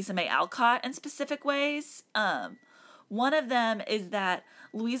mirror Louisa May Alcott in specific ways. One of them is that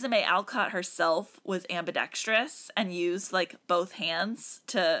Louisa May Alcott herself was ambidextrous and used like both hands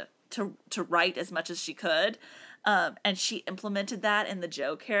to write as much as she could. And she implemented that in the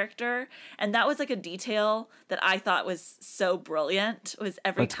Joe character. And that was like a detail that I thought was so brilliant. Was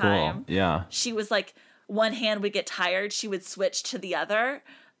every That's time cool. she was like, one hand would get tired, she would switch to the other.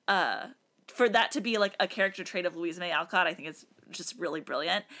 For that to be like a character trait of Louisa May Alcott, I think is just really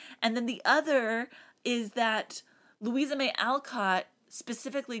brilliant. And then the other is that Louisa May Alcott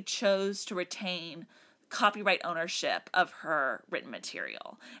specifically chose to retain copyright ownership of her written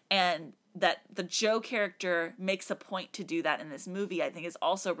material. And that the Joe character makes a point to do that in this movie, I think is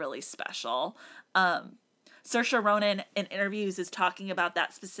also really special. Saoirse Ronan in interviews is talking about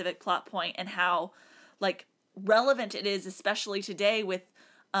that specific plot point and how like relevant it is, especially today with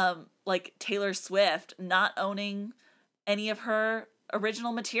like Taylor Swift not owning any of her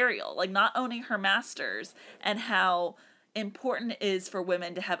original material, like not owning her masters, and how important it is for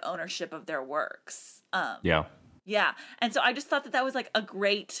women to have ownership of their works. Yeah. And so I just thought that was like a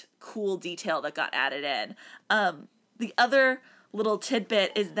great, cool detail that got added in. The other little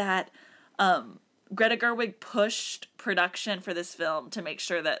tidbit is that Greta Gerwig pushed production for this film to make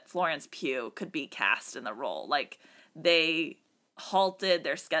sure that Florence Pugh could be cast in the role. Like they halted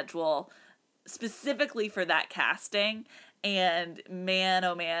their schedule specifically for that casting. And man,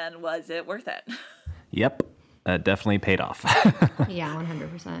 oh man, was it worth it. Yep. Definitely paid off. Yeah,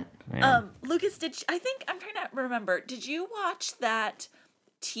 100%. Lucas, I'm trying to remember, did you watch that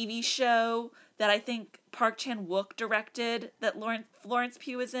TV show that I think Park Chan-wook directed that Florence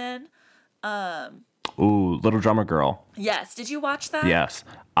Pugh was in? Ooh, Little Drummer Girl. Yes. Did you watch that? Yes.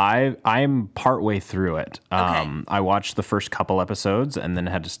 I'm partway through it. Okay. I watched the first couple episodes and then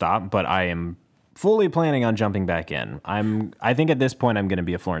had to stop, but I am fully planning on jumping back in. I think at this point I'm going to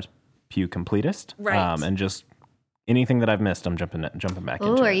be a Florence Pugh completist. Right. And just anything that I've missed, I'm jumping back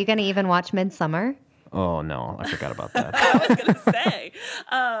into. Ooh, are you going to even watch Midsommar? Oh no, I forgot about that. I was gonna say.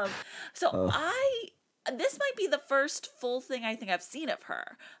 This might be the first full thing I think I've seen of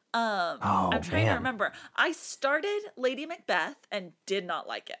her. I'm trying to remember. I started Lady Macbeth and did not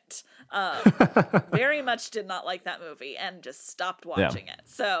like it. Very much did not like that movie and just stopped watching it.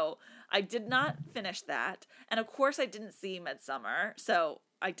 So I did not finish that. And of course I didn't see Midsummer, so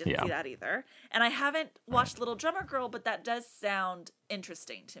I didn't see that either. And I haven't watched Little Drummer Girl, but that does sound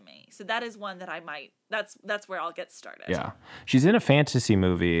interesting to me. So that is one that I might, that's where I'll get started. Yeah. She's in a fantasy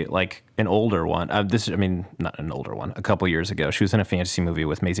movie, like an older one. Not an older one, a couple years ago. She was in a fantasy movie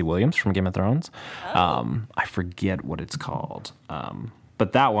with Maisie Williams from Game of Thrones. I forget what it's called.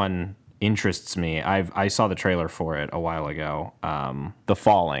 But that one interests me. I saw the trailer for it a while ago. The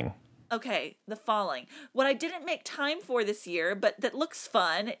Falling. Okay, The Falling. What I didn't make time for this year, but that looks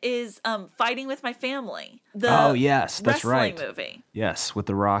fun, is Fighting with My Family. Oh, yes, that's right. Wrestling movie. Yes, with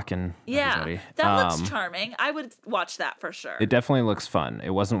The Rock and everybody. That looks charming. I would watch that for sure. It definitely looks fun.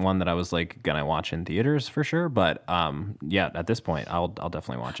 It wasn't one that I was like gonna watch in theaters for sure, but at this point, I'll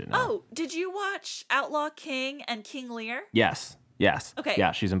definitely watch it now. Oh, did you watch Outlaw King and King Lear? Yes. Okay.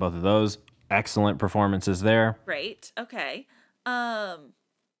 Yeah, she's in both of those. Excellent performances there. Great. Okay.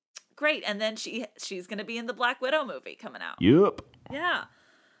 Great. And then she's going to be in the Black Widow movie coming out. Yup. Yeah.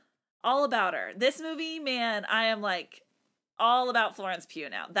 All about her. This movie, man, I am like all about Florence Pugh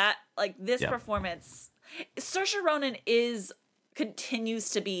now. This performance, Saoirse Ronan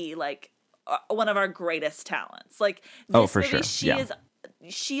continues to be like one of our greatest talents. Like this for movie, sure.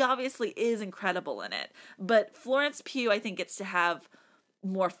 she obviously is incredible in it, but Florence Pugh, I think, gets to have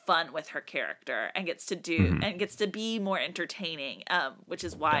more fun with her character and gets to be more entertaining, which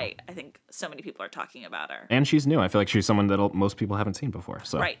is why I think so many people are talking about her. And she's new. I feel like she's someone that most people haven't seen before.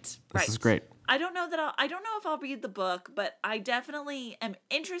 So this is great. I don't know if I'll read the book, but I definitely am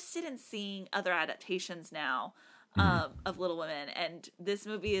interested in seeing other adaptations now of Little Women, and this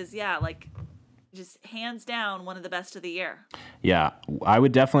movie is just hands down one of the best of the year. Yeah, I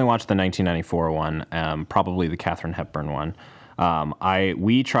would definitely watch the 1994 one, probably the Katharine Hepburn one.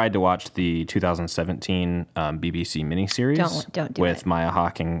 We tried to watch the 2017 BBC miniseries don't do with it. Maya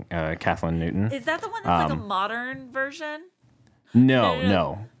Hawke and Kathleen Newton. Is that the one that's like a modern version?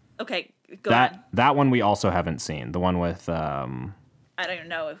 No. Okay, go on. That one we also haven't seen. The one with I don't even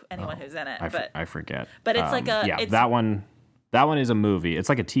know anyone who's in it, I forget. But it's like that one is a movie. It's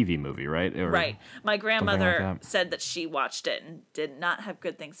like a TV movie, right? Right. My grandmother said that she watched it and did not have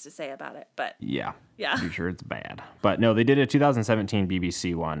good things to say about it. But yeah, Yeah. I'm sure it's bad. But no, they did a 2017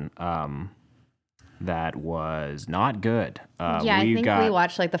 BBC one that was not good. I think we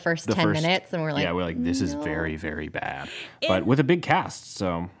watched like the first 10 minutes and we're like, we're like, this is very, very bad. But with a big cast,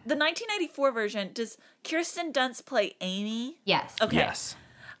 so. The 1994 version, does Kirsten Dunst play Amy? Yes. Okay. Yes.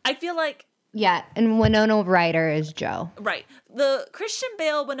 I feel like. Yeah, and Winona Ryder is Joe. Right. The Christian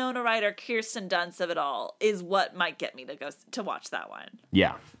Bale, Winona Ryder, Kirsten Dunst of it all is what might get me to go to watch that one.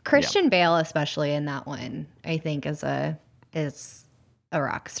 Yeah. Christian Bale, especially in that one, I think is a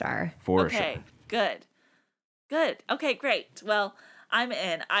rock star. For okay, sure. Good. Okay, great. Well, I'm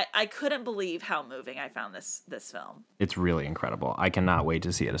in. I couldn't believe how moving I found this film. It's really incredible. I cannot wait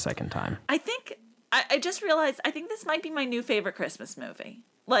to see it a second time. I think I just realized I think this might be my new favorite Christmas movie.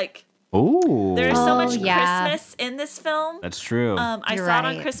 Like, ooh, there's so much Christmas in this film. That's true. I saw it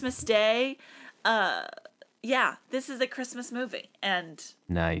on Christmas Day. This is a Christmas movie, and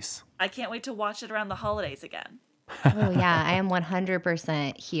nice. I can't wait to watch it around the holidays again. Oh yeah, I am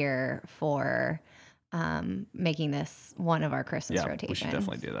 100% here for making this one of our Christmas rotations. We should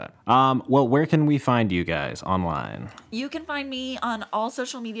definitely do that. Well, where can we find you guys online? You can find me on all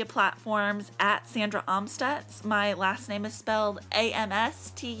social media platforms at Sandra Amstutz. My last name is spelled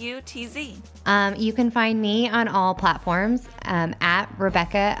AMSTUTZ. You can find me on all platforms at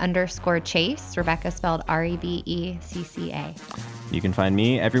Rebecca_Chase. Rebecca spelled REBECCA. You can find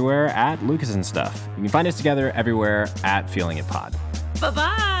me everywhere at Lucas and Stuff. You can find us together everywhere at Feeling It Pod.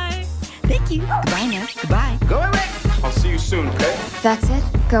 Bye-bye. Thank you. Goodbye now. Goodbye. Go away. I'll see you soon, okay? That's it?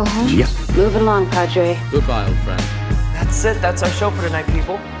 Go home? Yep. Move it along, Padre. Goodbye, old friend. That's it. That's our show for tonight,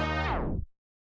 people.